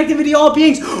interwoven connectivity of all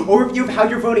beings. Overview of how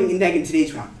you're voting in neg in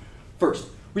today's round. First,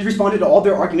 we responded to all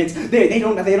their arguments. They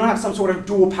don't have some sort of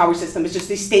dual power system. It's just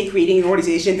the state creating an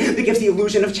organization that gives the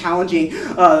illusion of challenging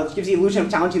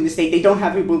the state. They don't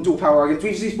have dual power arguments.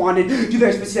 We just responded to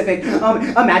their specific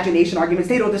imagination arguments.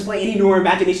 They don't display any newer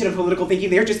imagination of political thinking.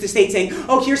 They're just the state saying,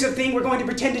 oh, here's a thing we're going to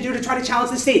pretend to do to try to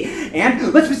challenge the state.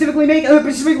 And let's specifically make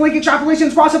specific link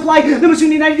extrapolations, cross-apply the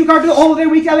Musuni 92 card to all of their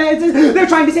weak evidences. They're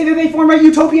trying to say that they form a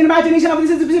utopian imagination of this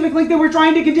is a specific link that we're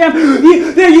trying to condemn.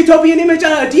 Their utopian image,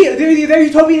 their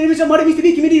utopian image of what it means to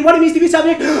be a community, what it means to be a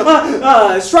subject,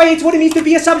 striates what it means to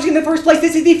be a subject in the first place.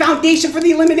 This is the foundation for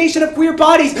the elimination of queer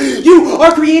bodies. You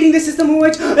are creating the system in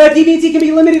which deviancy can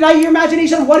be limited, i.e. your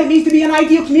imagination of what it means to be an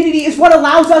ideal community is what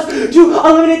allows us to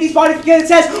eliminate these bodies because it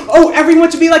says, oh,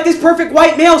 everyone should be like this perfect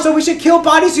white male, so we should kill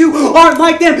bodies who aren't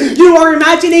like them. You are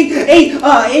imagining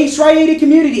a striated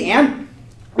community. And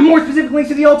more specifically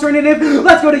to the alternative,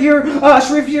 let's go to your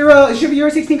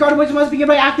Shiva 16 card, which must begin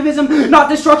by activism, not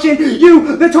destruction.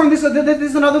 This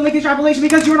is another link extrapolation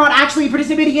because you're not actually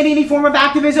participating in any form of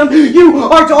activism.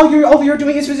 All you're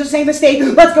doing is just saying the state,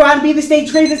 let's go out and be the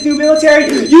state, create this new military.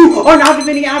 You are not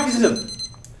committing activism.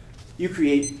 You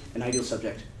create an ideal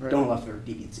subject. Right. Don't allow for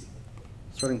deviancy.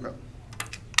 Starting pro.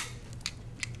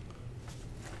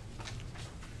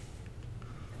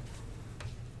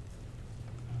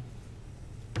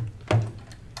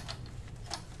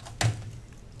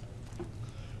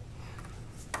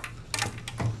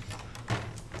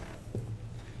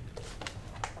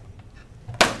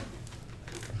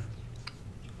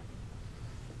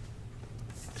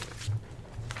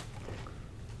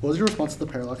 What was your response to the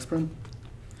parallax prem?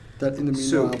 That in the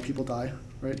meanwhile people die,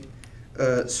 right?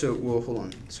 Well, hold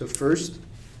on. So first,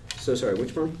 So sorry,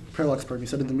 which perm? Parallax perm. You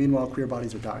said in the meanwhile, queer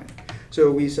bodies are dying.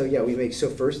 So we say that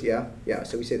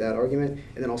argument,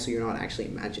 and then also you're not actually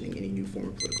imagining any new form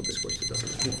of political discourse that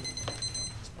doesn't matter.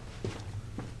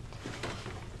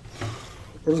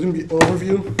 There's going to be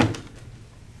overview,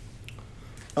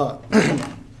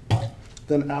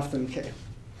 then F, then K.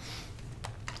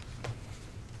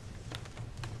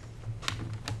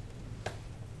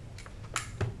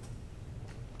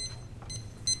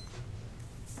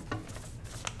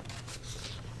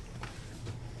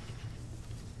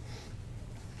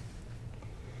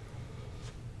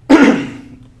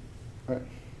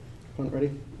 All right,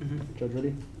 ready? Judge,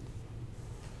 ready?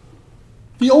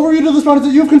 The overview to this round is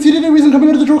that you have conceded a reason coming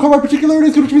out of the draw card by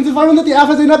particularities, which means if I that the F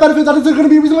has a net benefit, that is going to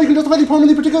be a reason why you can justify the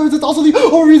permanent particularities. It's also the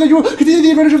overview that you conceded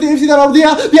the advantage of the AFC that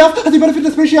the F has a benefit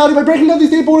to spatiality by breaking down these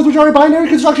state borders, which are a binary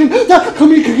construction that can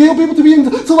enable people to be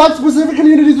in select specific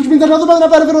communities, which means that another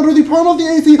benefit under the perm of the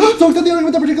AC. So extend the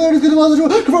argument that particularities can allow us to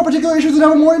convert particular issues and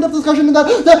have a more in-depth discussion, and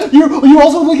that you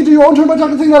also link it to your own term by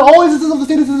talking saying that all instances of the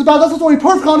status is bad. That's why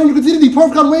perfcon, and you conceded the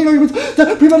perfcon weighing arguments that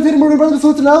premeditated murder and brother.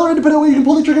 So it's another independent way you can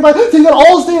pull the trigger by saying that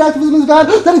all state activism is bad.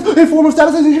 That is a form of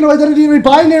staticization of identity in a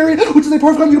binary, which is a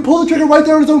perfcon. You can pull the trigger right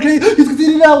there and it's okay. He's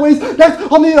conceded in that ways. Next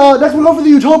we go for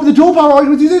the utopia, the dual power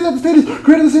arguments. You say that the state is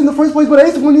created the state in the first place, but A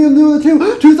supporting the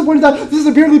two. Two supporting that this is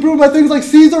empirically proven by things like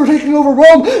Caesar taking over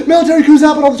Rome. Military coups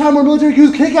happen all the time where military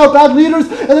coups kick out bad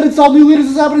leaders and then install new leaders.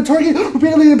 This has happened in Turkey.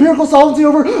 Repeatedly, empirical solvency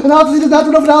over analysis does not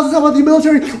do enough analysis about the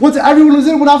military. Once everyone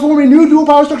was in, would not form a new dual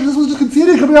power structure. This was just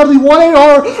conceded coming out of the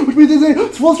 1AR, which means they say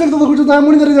full strength of the language of time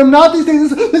winning that they are not these things.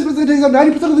 This means they take out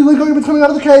 90% of the link arguments coming out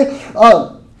of the K.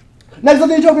 Next on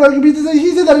the utopia argument,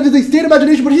 he said that it is a state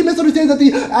imagination, but he misunderstands that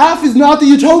the AF is not the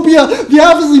utopia. The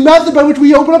AF is the method by which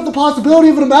we open up the possibility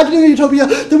of an imagining a utopia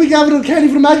that we can't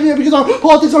even imagine it because our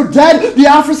politics are dead. The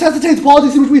AF resuscitates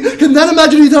politics in which we can then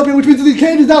imagine a utopia, which means that the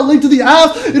K is not linked to the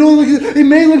AF. It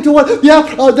may link to what the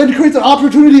AF then creates an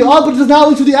opportunity of, but it does not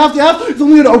link to the AF. The AF is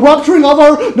only a rupturing of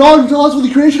our knowledge for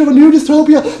the creation of a new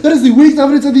dystopia. That is the weak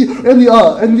evidence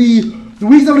the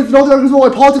weak evidence and all the arguments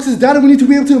about why politics is dead and we need to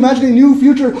be able to imagine a new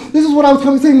future. This is what I was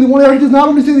saying. The one area he does not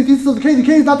understand the thesis of the K. The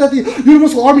K is not that the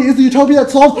universal army is the utopia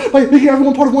that's solved by making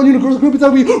everyone part of one universal group. It's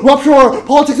that we rupture our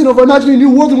politics and imagine a new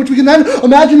world in which we can then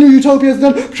imagine new utopias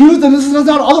and then choose them. This does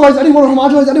not otherwise anyone or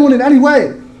homogenize anyone in any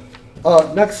way.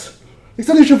 Next.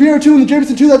 Except the Shavir 2 and the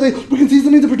Jameson 2 that we can see the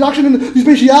means of production and the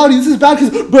spatiality. This is bad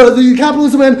because the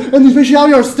capitalism and the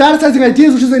spatiality are staticizing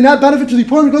ideas, which is a net benefit to the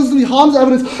perm. It goes to the Homs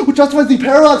evidence, which justifies the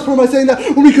parallax perm by saying that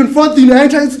when we confront the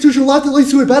anti-institutional left, it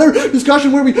leads to a better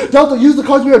discussion where we use the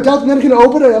cards we are dealt and then can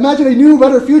open and imagine a new,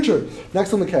 better future.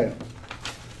 Next on the K.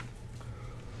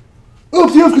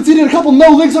 Oops, you have conceded a couple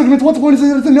no-links arguments. One point is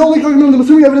that it's a no-link argument, and I'm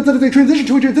assuming evidence that it's a transition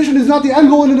to a transition is not the end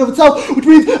goal in and of itself, which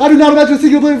means I do not imagine a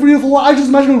single beautiful world. I just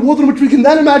imagine a world in which we can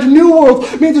then imagine new worlds.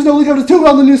 It means there's no link evidence too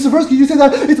on the new Seversky. You say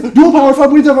that it's dual power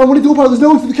from means everyone wanting dual power. There's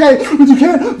no link to the K, which means you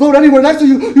can't vote anywhere. Next to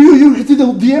you can see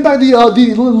the impact, the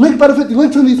link benefit, the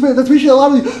link to the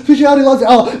spatiality allows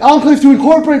enclaves to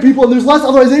incorporate people, and there's less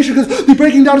otherization because the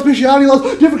breaking down of spatiality allows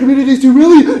different communities to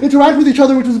really interact with each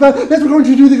other, which is bad. Next, we're going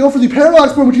to go for the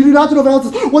parallax form, which you do not do enough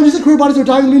analysis. Well, you say queer bodies are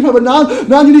dying in the meantime, but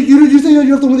non-unique. You say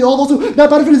you have to win the all. Also,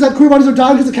 that benefit is that queer bodies are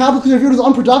dying because the capitalist theory is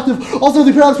unproductive. Also,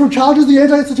 the parallax form challenges the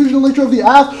anti-institutional nature of the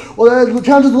AF, or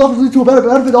challenges the left to lead to a better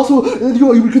benefit. Also,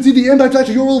 you could see the impact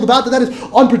actually your role of the bat that is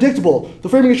unpredictable. The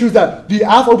framing issue is that the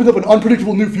AF opens up an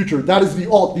unpredictable new future. That is the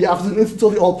alt. The AF is an instance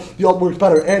of the alt. The alt works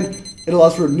better, and it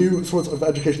allows for new sorts of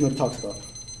education that it talks about.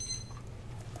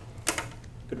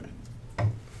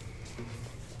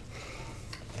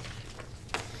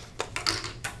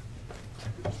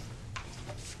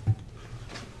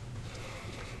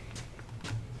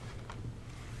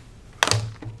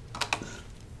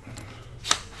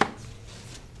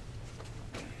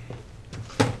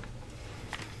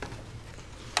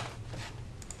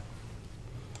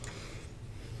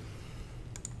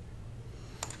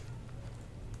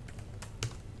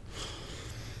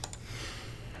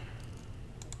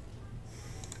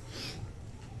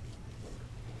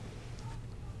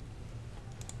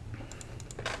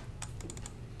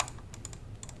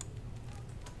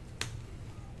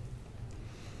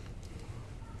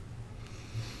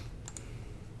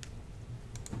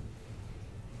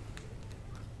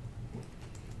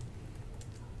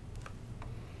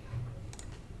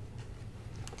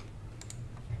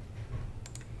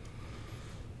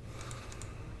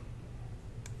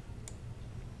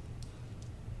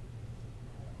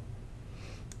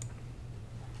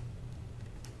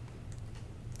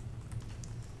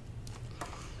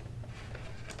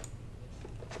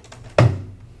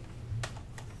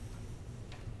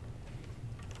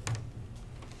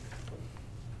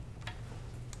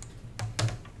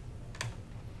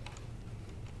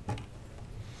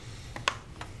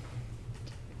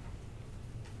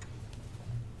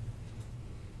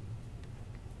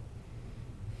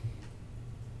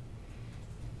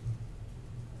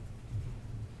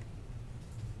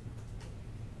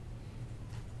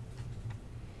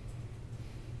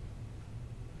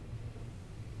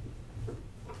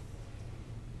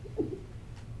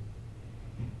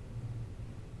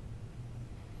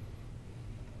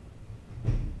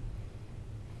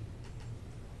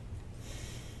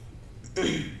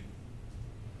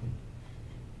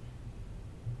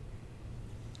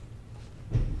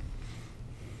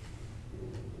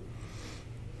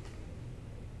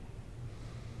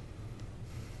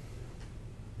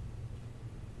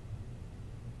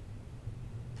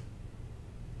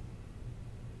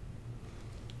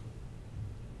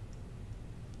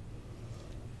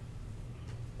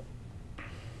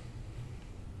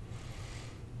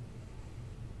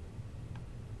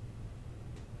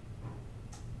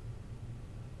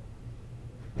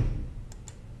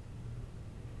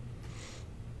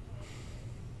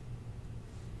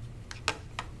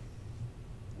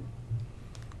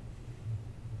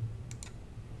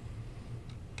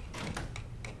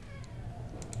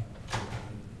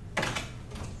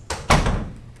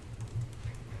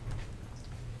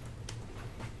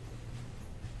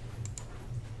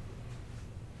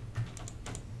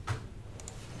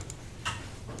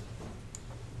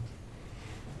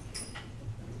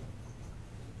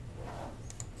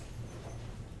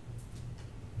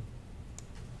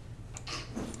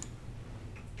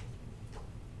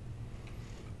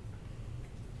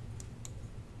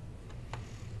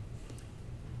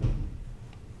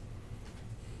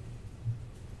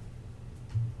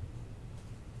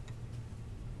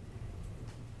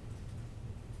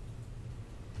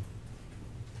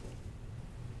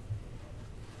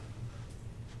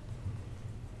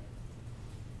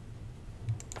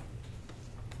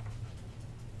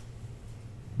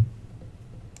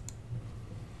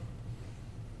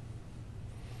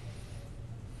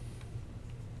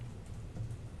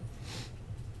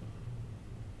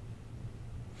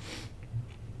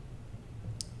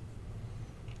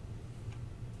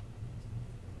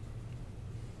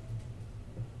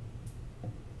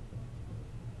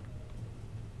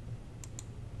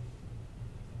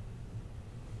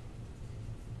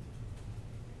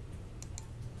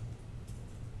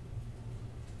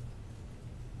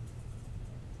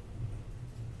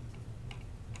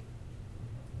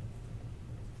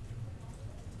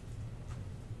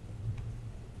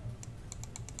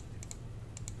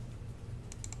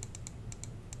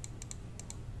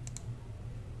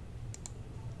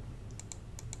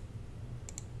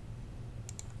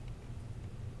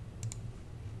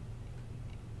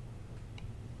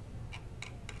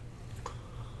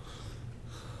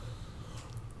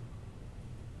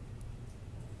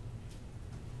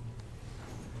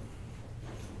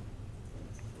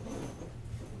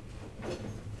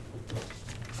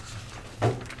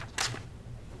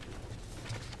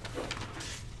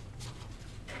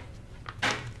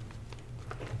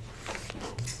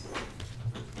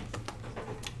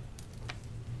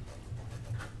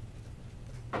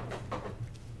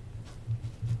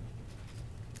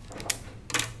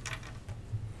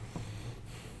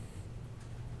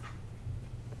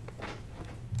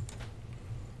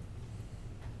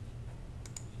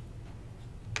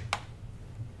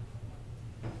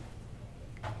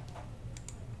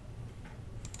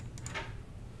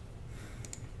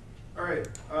 All right.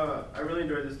 I really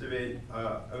enjoyed this debate.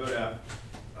 I vote F.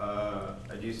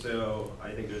 I do so. I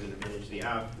think there's an advantage to the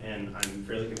app, and I'm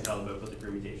fairly compelled about both the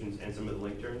permutations and some of the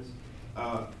link terms.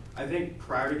 I think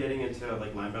prior to getting into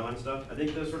like line by line stuff, I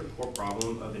think the sort of core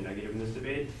problem of the negative in this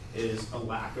debate is a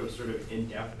lack of sort of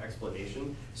in-depth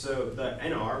explanation. So the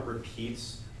NR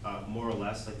repeats more or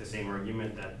less like the same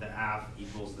argument that the app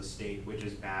equals the state, which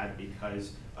is bad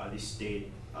because the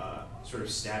state sort of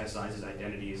staticizes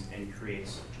identities and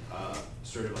creates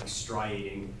sort of like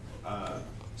striated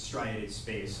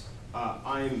space.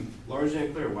 I'm largely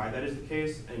unclear why that is the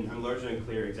case, and I'm largely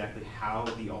unclear exactly how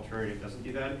the alternative doesn't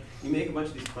do that. You make a bunch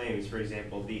of these claims. For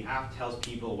example, the app tells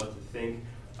people what to think.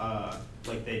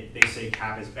 Like they say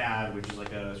cap is bad, which is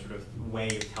like a sort of way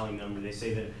of telling them. They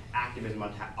say that activism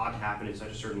ought to happen in such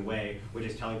a certain way, which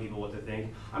is telling people what to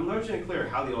think. I'm largely unclear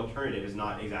how the alternative is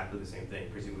not exactly the same thing.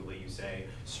 Presumably you say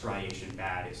striation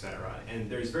bad, etc. And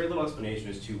there's very little explanation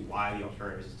as to why the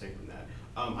alternative is distinct from that.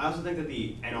 I also think that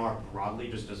the NR broadly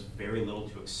just does very little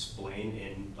to explain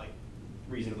in like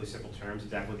reasonably simple terms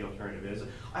exactly what the alternative is.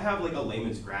 I have like a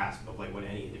layman's grasp of like what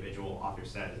any individual author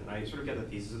says, and I sort of get the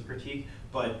thesis of critique,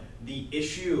 but the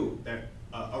issue that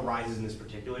arises in this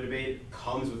particular debate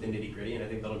comes with the nitty gritty, and I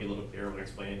think that'll be a little clearer when I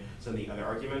explain some of the other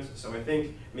arguments. So I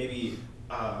think maybe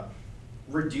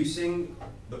reducing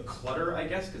the clutter, I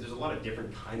guess, because there's a lot of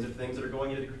different kinds of things that are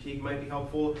going into the critique might be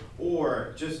helpful,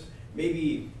 or just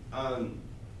maybe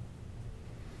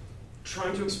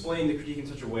trying to explain the critique in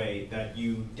such a way that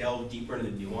you delve deeper into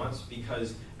the nuance,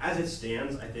 because as it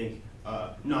stands, I think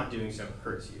not doing so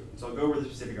hurts you. So I'll go over the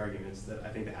specific arguments that I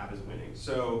think the app is winning.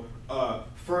 So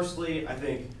firstly, I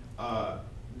think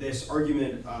this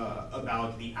argument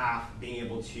about the app being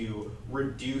able to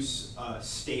reduce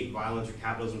state violence or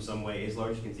capitalism in some way is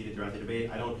largely conceded throughout the debate.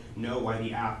 I don't know why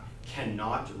the app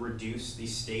cannot reduce the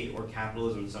state or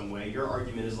capitalism in some way. Your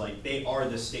argument is like they are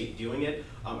the state doing it.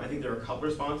 I think there are a couple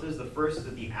responses. The first is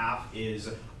that the app is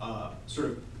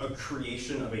sort of a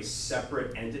creation of a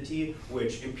separate entity,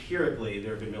 which empirically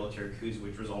there have been military coups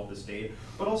which resolve the state.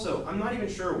 But also, I'm not even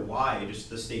sure why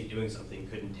just the state doing something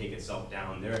couldn't take itself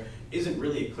down. There isn't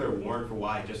really a clear warrant for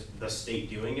why just the state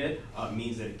doing it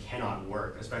means that it cannot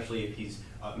work, especially if he's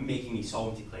making these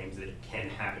solvency claims that it can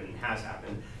happen and has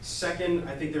happened. Second,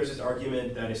 I think there's this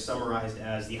argument that is summarized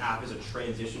as the app is a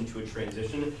transition to a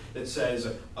transition that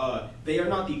says they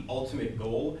are not the ultimate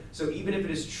goal. So even if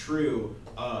it is true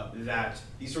that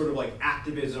the sort of like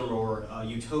activism or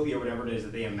utopia or whatever it is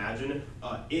that they imagine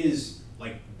is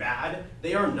like bad,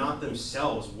 they are not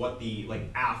themselves what the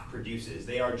like app produces.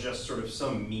 They are just sort of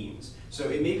some means. So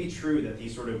it may be true that the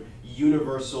sort of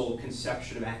universal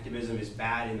conception of activism is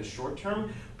bad in the short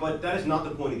term, but that is not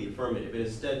the point of the affirmative. It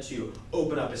is instead to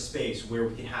open up a space where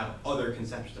we can have other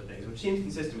conceptions of things, which seems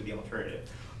consistent with the alternative.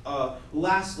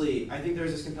 Lastly, I think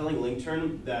there's this compelling link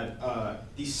term that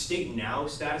the state now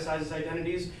staticizes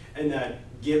identities, and that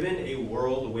given a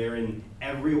world wherein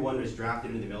everyone is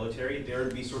drafted into the military, there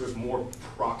would be sort of more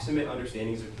proximate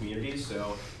understandings of communities.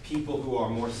 So people who are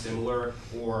more similar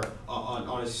or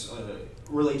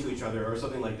relate to each other or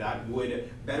something like that would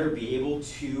better be able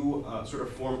to sort of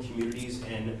form communities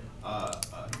and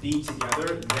be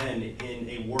together than in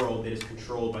a world that is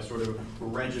controlled by sort of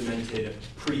regimented,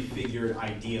 prefigured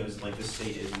ideas like the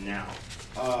state is now.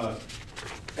 I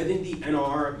think the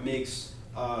NR makes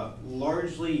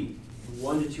largely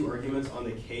 1 to 2 arguments on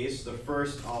the case. The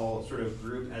first I'll sort of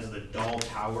group as the dull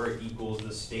power equals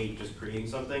the state just creating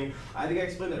something. I think I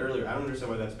explained that earlier. I don't understand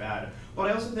why that's bad. But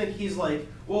I also think he's like,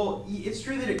 well, it's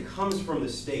true that it comes from the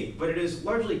state, but it is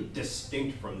largely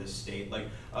distinct from the state. Like,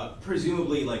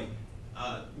 presumably, like,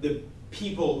 the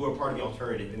people who are part of the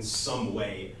alternative in some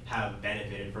way have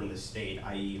benefited from the state,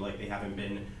 i.e. like they haven't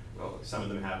been, well, some of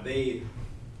them have.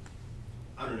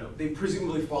 I don't know, they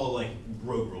presumably follow like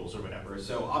road rules or whatever,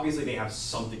 so obviously they have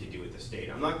something to do with the state.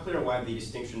 I'm not clear why the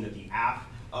distinction that the app,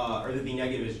 or that the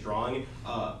negative is drawing,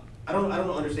 I don't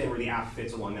understand where the app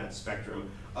fits along that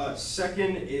spectrum.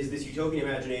 Second is this utopian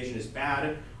imagination is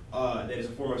bad, that is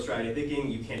a form of strategy thinking,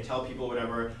 you can't tell people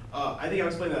whatever. I think I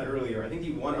explained that earlier. I think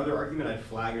the one other argument I'd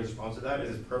flag in response to that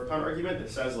is this perf con argument that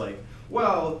says like,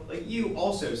 well, like you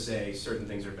also say certain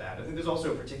things are bad. I think there's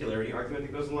also a particularity argument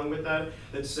that goes along with that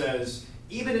that says,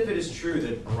 even if it is true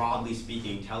that, broadly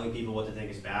speaking, telling people what to think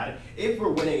is bad, if we're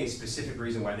winning a specific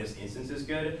reason why this instance is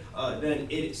good, then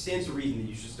it stands to reason that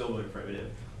you should still vote affirmative.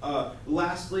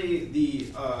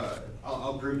 Lastly,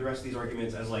 I'll group the rest of these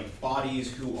arguments as like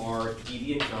bodies who are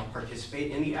deviant cannot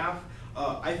participate in the app.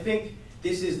 I think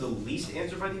this is the least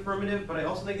answered by the affirmative, but I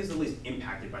also think it's the least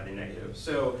impacted by the negative.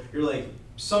 So you're like,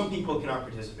 some people cannot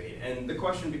participate. And the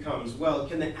question becomes, well,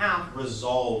 can the app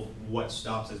resolve what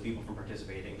stops those people from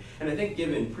participating? And I think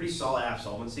given pretty solid app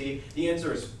solvency, the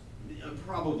answer is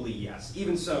probably yes.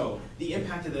 Even so, the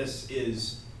impact of this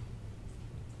is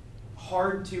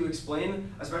hard to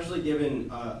explain, especially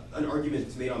given an argument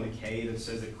that's made on the K that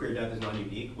says that queer death is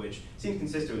non-unique, which seems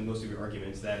consistent with most of your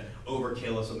arguments that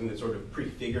overkill is something that's sort of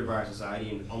prefigured by our society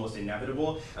and almost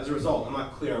inevitable. As a result, I'm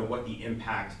not clear on what the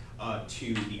impact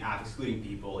to the app excluding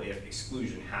people if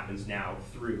exclusion happens now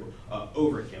through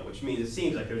overkill, which means it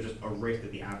seems like there's just a risk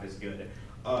that the app is good.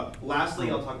 Lastly,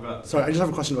 I'll talk about... Sorry, I just have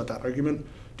a question about that argument.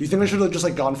 Do you think I should have just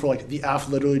like gone for like the app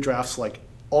literally drafts like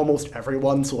almost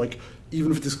everyone, so like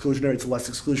even if it's exclusionary, it's less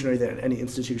exclusionary than any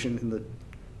institution in the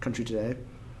country today?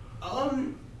 I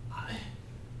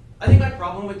think my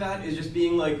problem with that is just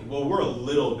being like, well, we're a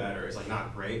little better. It's like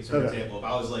not great. So for example, if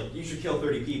I was like, you should kill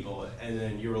 30 people, and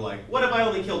then you were like, what if I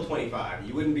only killed 25?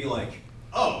 You wouldn't be like,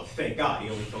 oh, thank God, he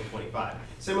only killed 25.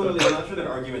 Similarly, I'm not sure that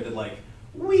argument that like,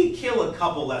 we kill a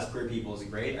couple less queer people is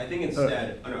great. I think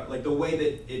instead, I don't know, like the way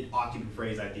that it ought to be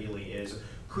phrased ideally is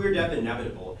queer death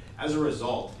inevitable. As a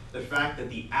result, the fact that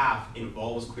the app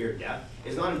involves queer death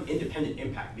is not an independent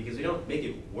impact because we don't make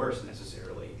it worse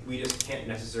necessarily. We just can't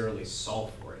necessarily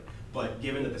solve for it. But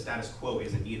given that the status quo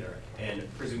isn't either, and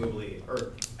presumably,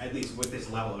 or at least with this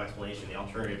level of explanation, the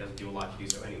alternative doesn't do a lot to do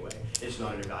so anyway. It's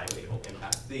not an evaluatable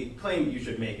impact. The claim you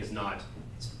should make is not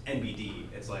NBD.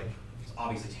 It's like, it's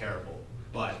obviously terrible,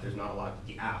 but there's not a lot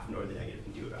the app nor the negative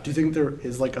can do about it. Do you think there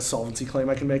is like a solvency claim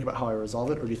I can make about how I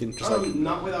resolve it, or do you think just like...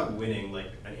 Not without winning like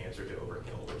an answer to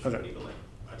overkill, which you don't even like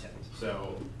attempt.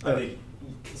 So I think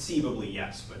conceivably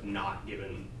yes, but not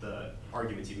given the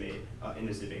arguments you've made in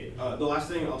this debate. The last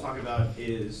thing I'll talk about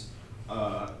is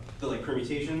the like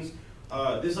permutations.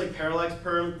 This like parallax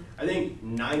perm, I think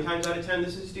 9 times out of 10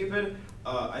 this is stupid.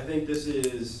 I think this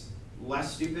is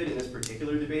less stupid in this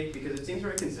particular debate because it seems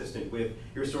very consistent with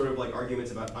your sort of like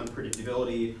arguments about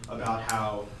unpredictability, about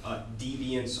how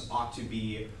deviance ought to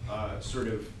be sort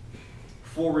of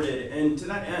forwarded, and to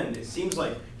that end, it seems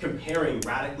like comparing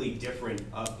radically different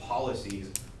policies,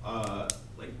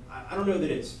 like I don't know that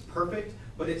it's perfect,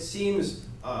 but it seems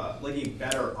like a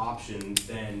better option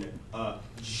than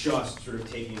just sort of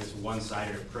taking this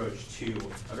one-sided approach to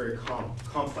a very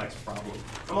complex problem.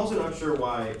 I'm also not sure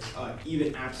why,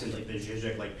 even absent like the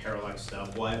Zizek like parallax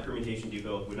stuff, why a permutation do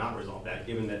both would not resolve that,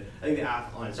 given that I think the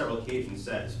app on several occasions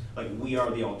says, like, we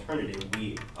are the alternative,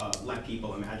 we let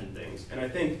people imagine things. And I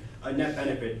think a net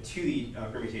benefit to the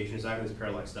permutation, aside from this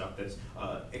parallax stuff that's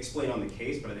explained on the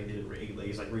case, but I think that it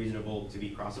is like reasonable to be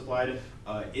cross-applied,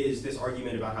 is this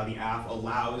argument about how the app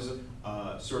allows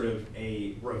sort of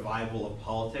a revival of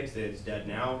politics that it's dead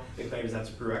now. The claim is that's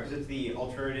a prerequisite to the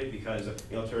alternative because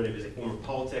the alternative is a form of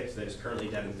politics that is currently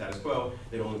dead in status quo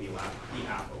that only the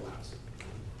app allows.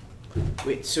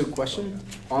 Wait, so question,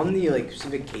 on the like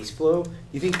specific case flow,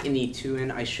 you think in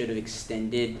E2N I should have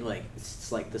extended like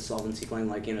it's like the solvency claim,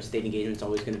 like, you know, state engagement is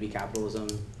always going to be capitalism,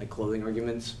 like clothing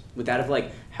arguments? Would that have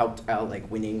like helped out like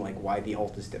winning like why the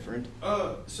alt is different?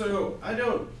 So I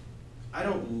don't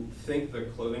think the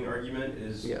clothing argument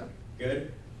is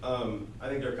good. I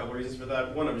think there are a couple reasons for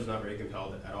that. One, I'm just not very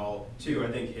compelled at all. Two,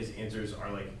 I think his answers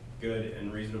are like good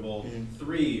and reasonable.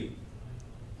 Three,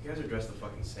 you guys are dressed the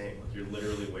fucking same. Like you're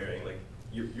literally wearing like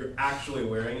you're actually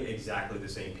wearing exactly the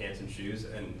same pants and shoes,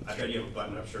 and I bet you have a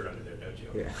button-up shirt under there, don't you?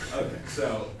 Yeah. Okay,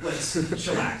 so let's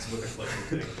chillax with the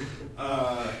clothing thing.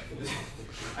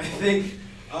 I think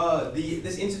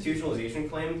this institutionalization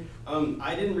claim,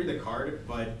 I didn't read the card,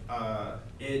 but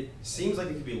it seems like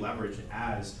it could be leveraged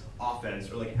as offense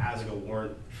or like as like a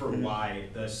warrant for why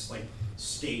this like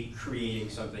state creating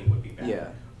something would be bad.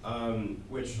 Yeah.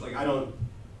 Which like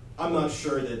I'm not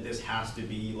sure that this has to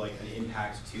be like an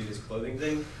impact to this clothing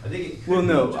thing. I think it could well,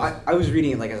 no, just, I was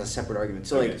reading it like as a separate argument.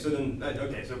 So okay, like, so then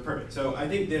okay, so perfect. So I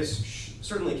think this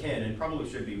certainly can and probably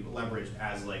should be leveraged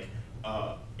as like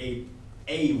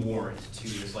a warrant to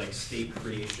this like state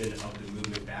creation of the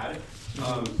movement bad.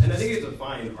 And I think it's a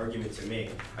fine argument to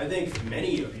make. I think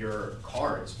many of your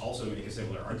cards also make a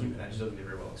similar argument. That just doesn't get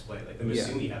very well explained. Like the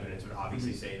Masumi evidence would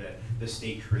obviously say that the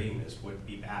state creating this would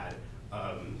be bad.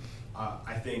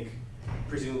 I think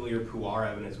presumably your Puar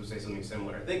evidence would say something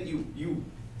similar. I think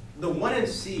the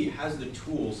 1NC has the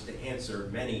tools to answer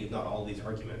many, if not all, of these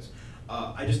arguments.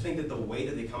 I just think that the way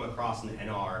that they come across in the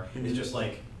NR is just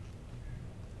like,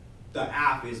 the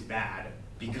app is bad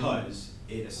because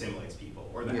it assimilates people,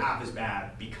 or the app is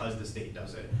bad because the state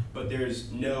does it. But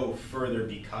there's no further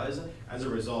because. As a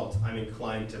result, I'm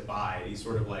inclined to buy these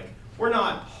sort of like, we're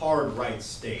not hard right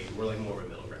state, we're like more of a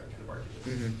middle ground kind of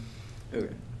argument.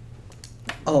 okay.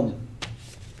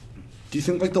 Do you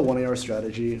think like the 1 AR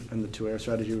strategy and the 2 AR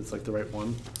strategy was like the right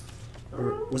one?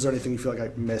 Or was there anything you feel like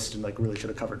I missed and like really should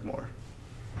have covered more?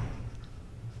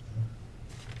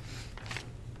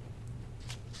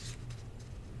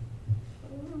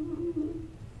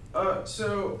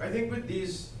 So I think with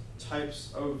these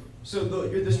types of, so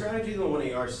the strategy in the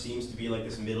 1AR seems to be like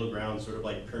this middle ground sort of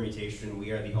like permutation, we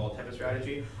are the all type of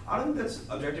strategy. I don't think that's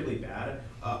objectively bad.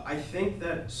 I think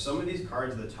that some of these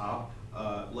cards at the top,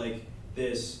 like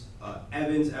this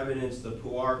Evans evidence, the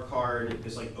Puar card,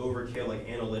 this like overkill, like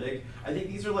analytic, I think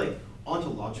these are like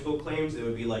ontological claims. It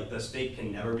would be like the state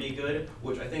can never be good,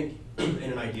 which I think in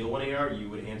an ideal 1AR you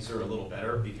would answer a little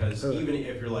better, because even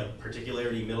if you're like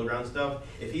particularly middle ground stuff,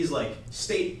 if he's like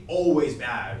state always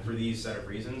bad for these set of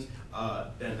reasons,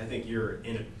 then I think you're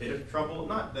in a bit of trouble.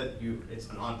 Not that it's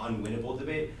an unwinnable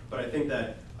debate, but I think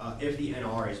that if the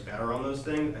NR is better on those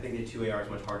things, I think the 2AR is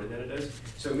much harder than it is.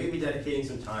 So maybe dedicating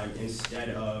some time instead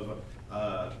of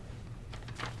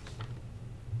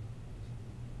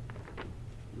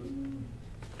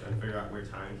trying to figure out where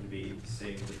time can be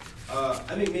saved.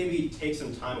 I think maybe take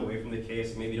some time away from the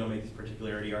case. Maybe don't make these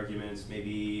particularity arguments.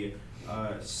 Maybe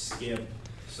skip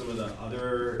some of the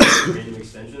other random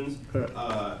extensions,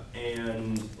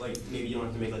 and like maybe you don't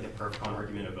have to make like a perf con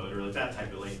argument a voter, like that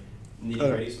type of like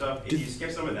nitty-gritty stuff. If you skip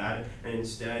some of that and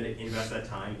instead invest that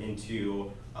time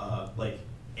into like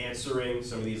answering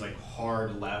some of these like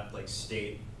hard left, like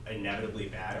state inevitably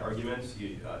bad arguments,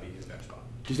 you'd be in a better spot.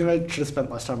 Do you think I should have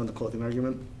spent less time on the clothing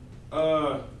argument?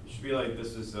 You should be like,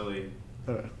 this is silly.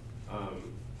 Okay.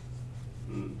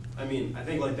 I mean, I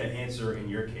think like the answer in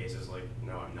your case is like,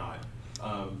 no, I'm not.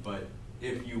 But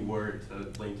if you were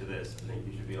to link to this, I think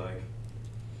you should be like,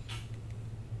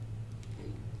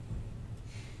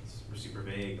 it's super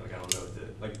vague. Like I don't know what to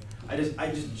like.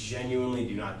 I just genuinely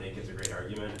do not think it's a great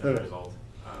argument. As a result,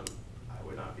 I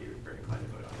would not be very inclined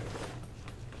to vote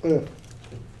on it.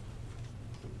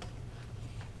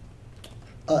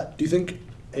 Do you think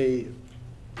a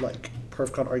like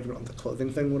perf con argument on the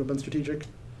clothing thing would have been strategic?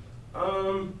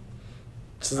 So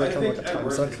I think at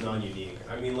worst it's non-unique.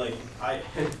 I mean, like I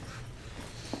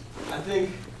think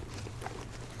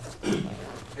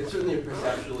it's certainly a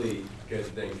perceptually good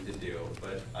thing to do,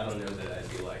 but I don't know that I'd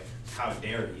be like, how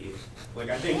dare he? Like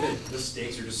I think that the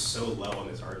stakes are just so low on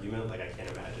this argument. Like I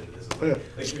can't imagine this is like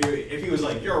if he was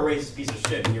like, you're a racist piece of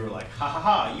shit, and you were like, ha ha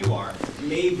ha, you are.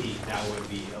 Maybe that would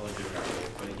be a legitimate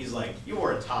argument. But he's like, you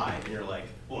wore a tie, and you're like,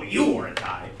 well, you wore a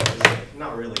tie. It's like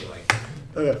not really like.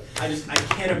 I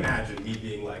can't imagine me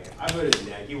being like, I voted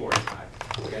Ned, you wore a tie.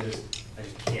 Like I just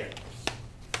can't.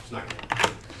 It's not gonna.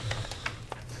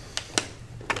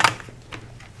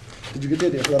 Did you get the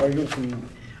idea for that argument from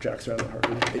Jack's around at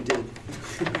Harvard? I did.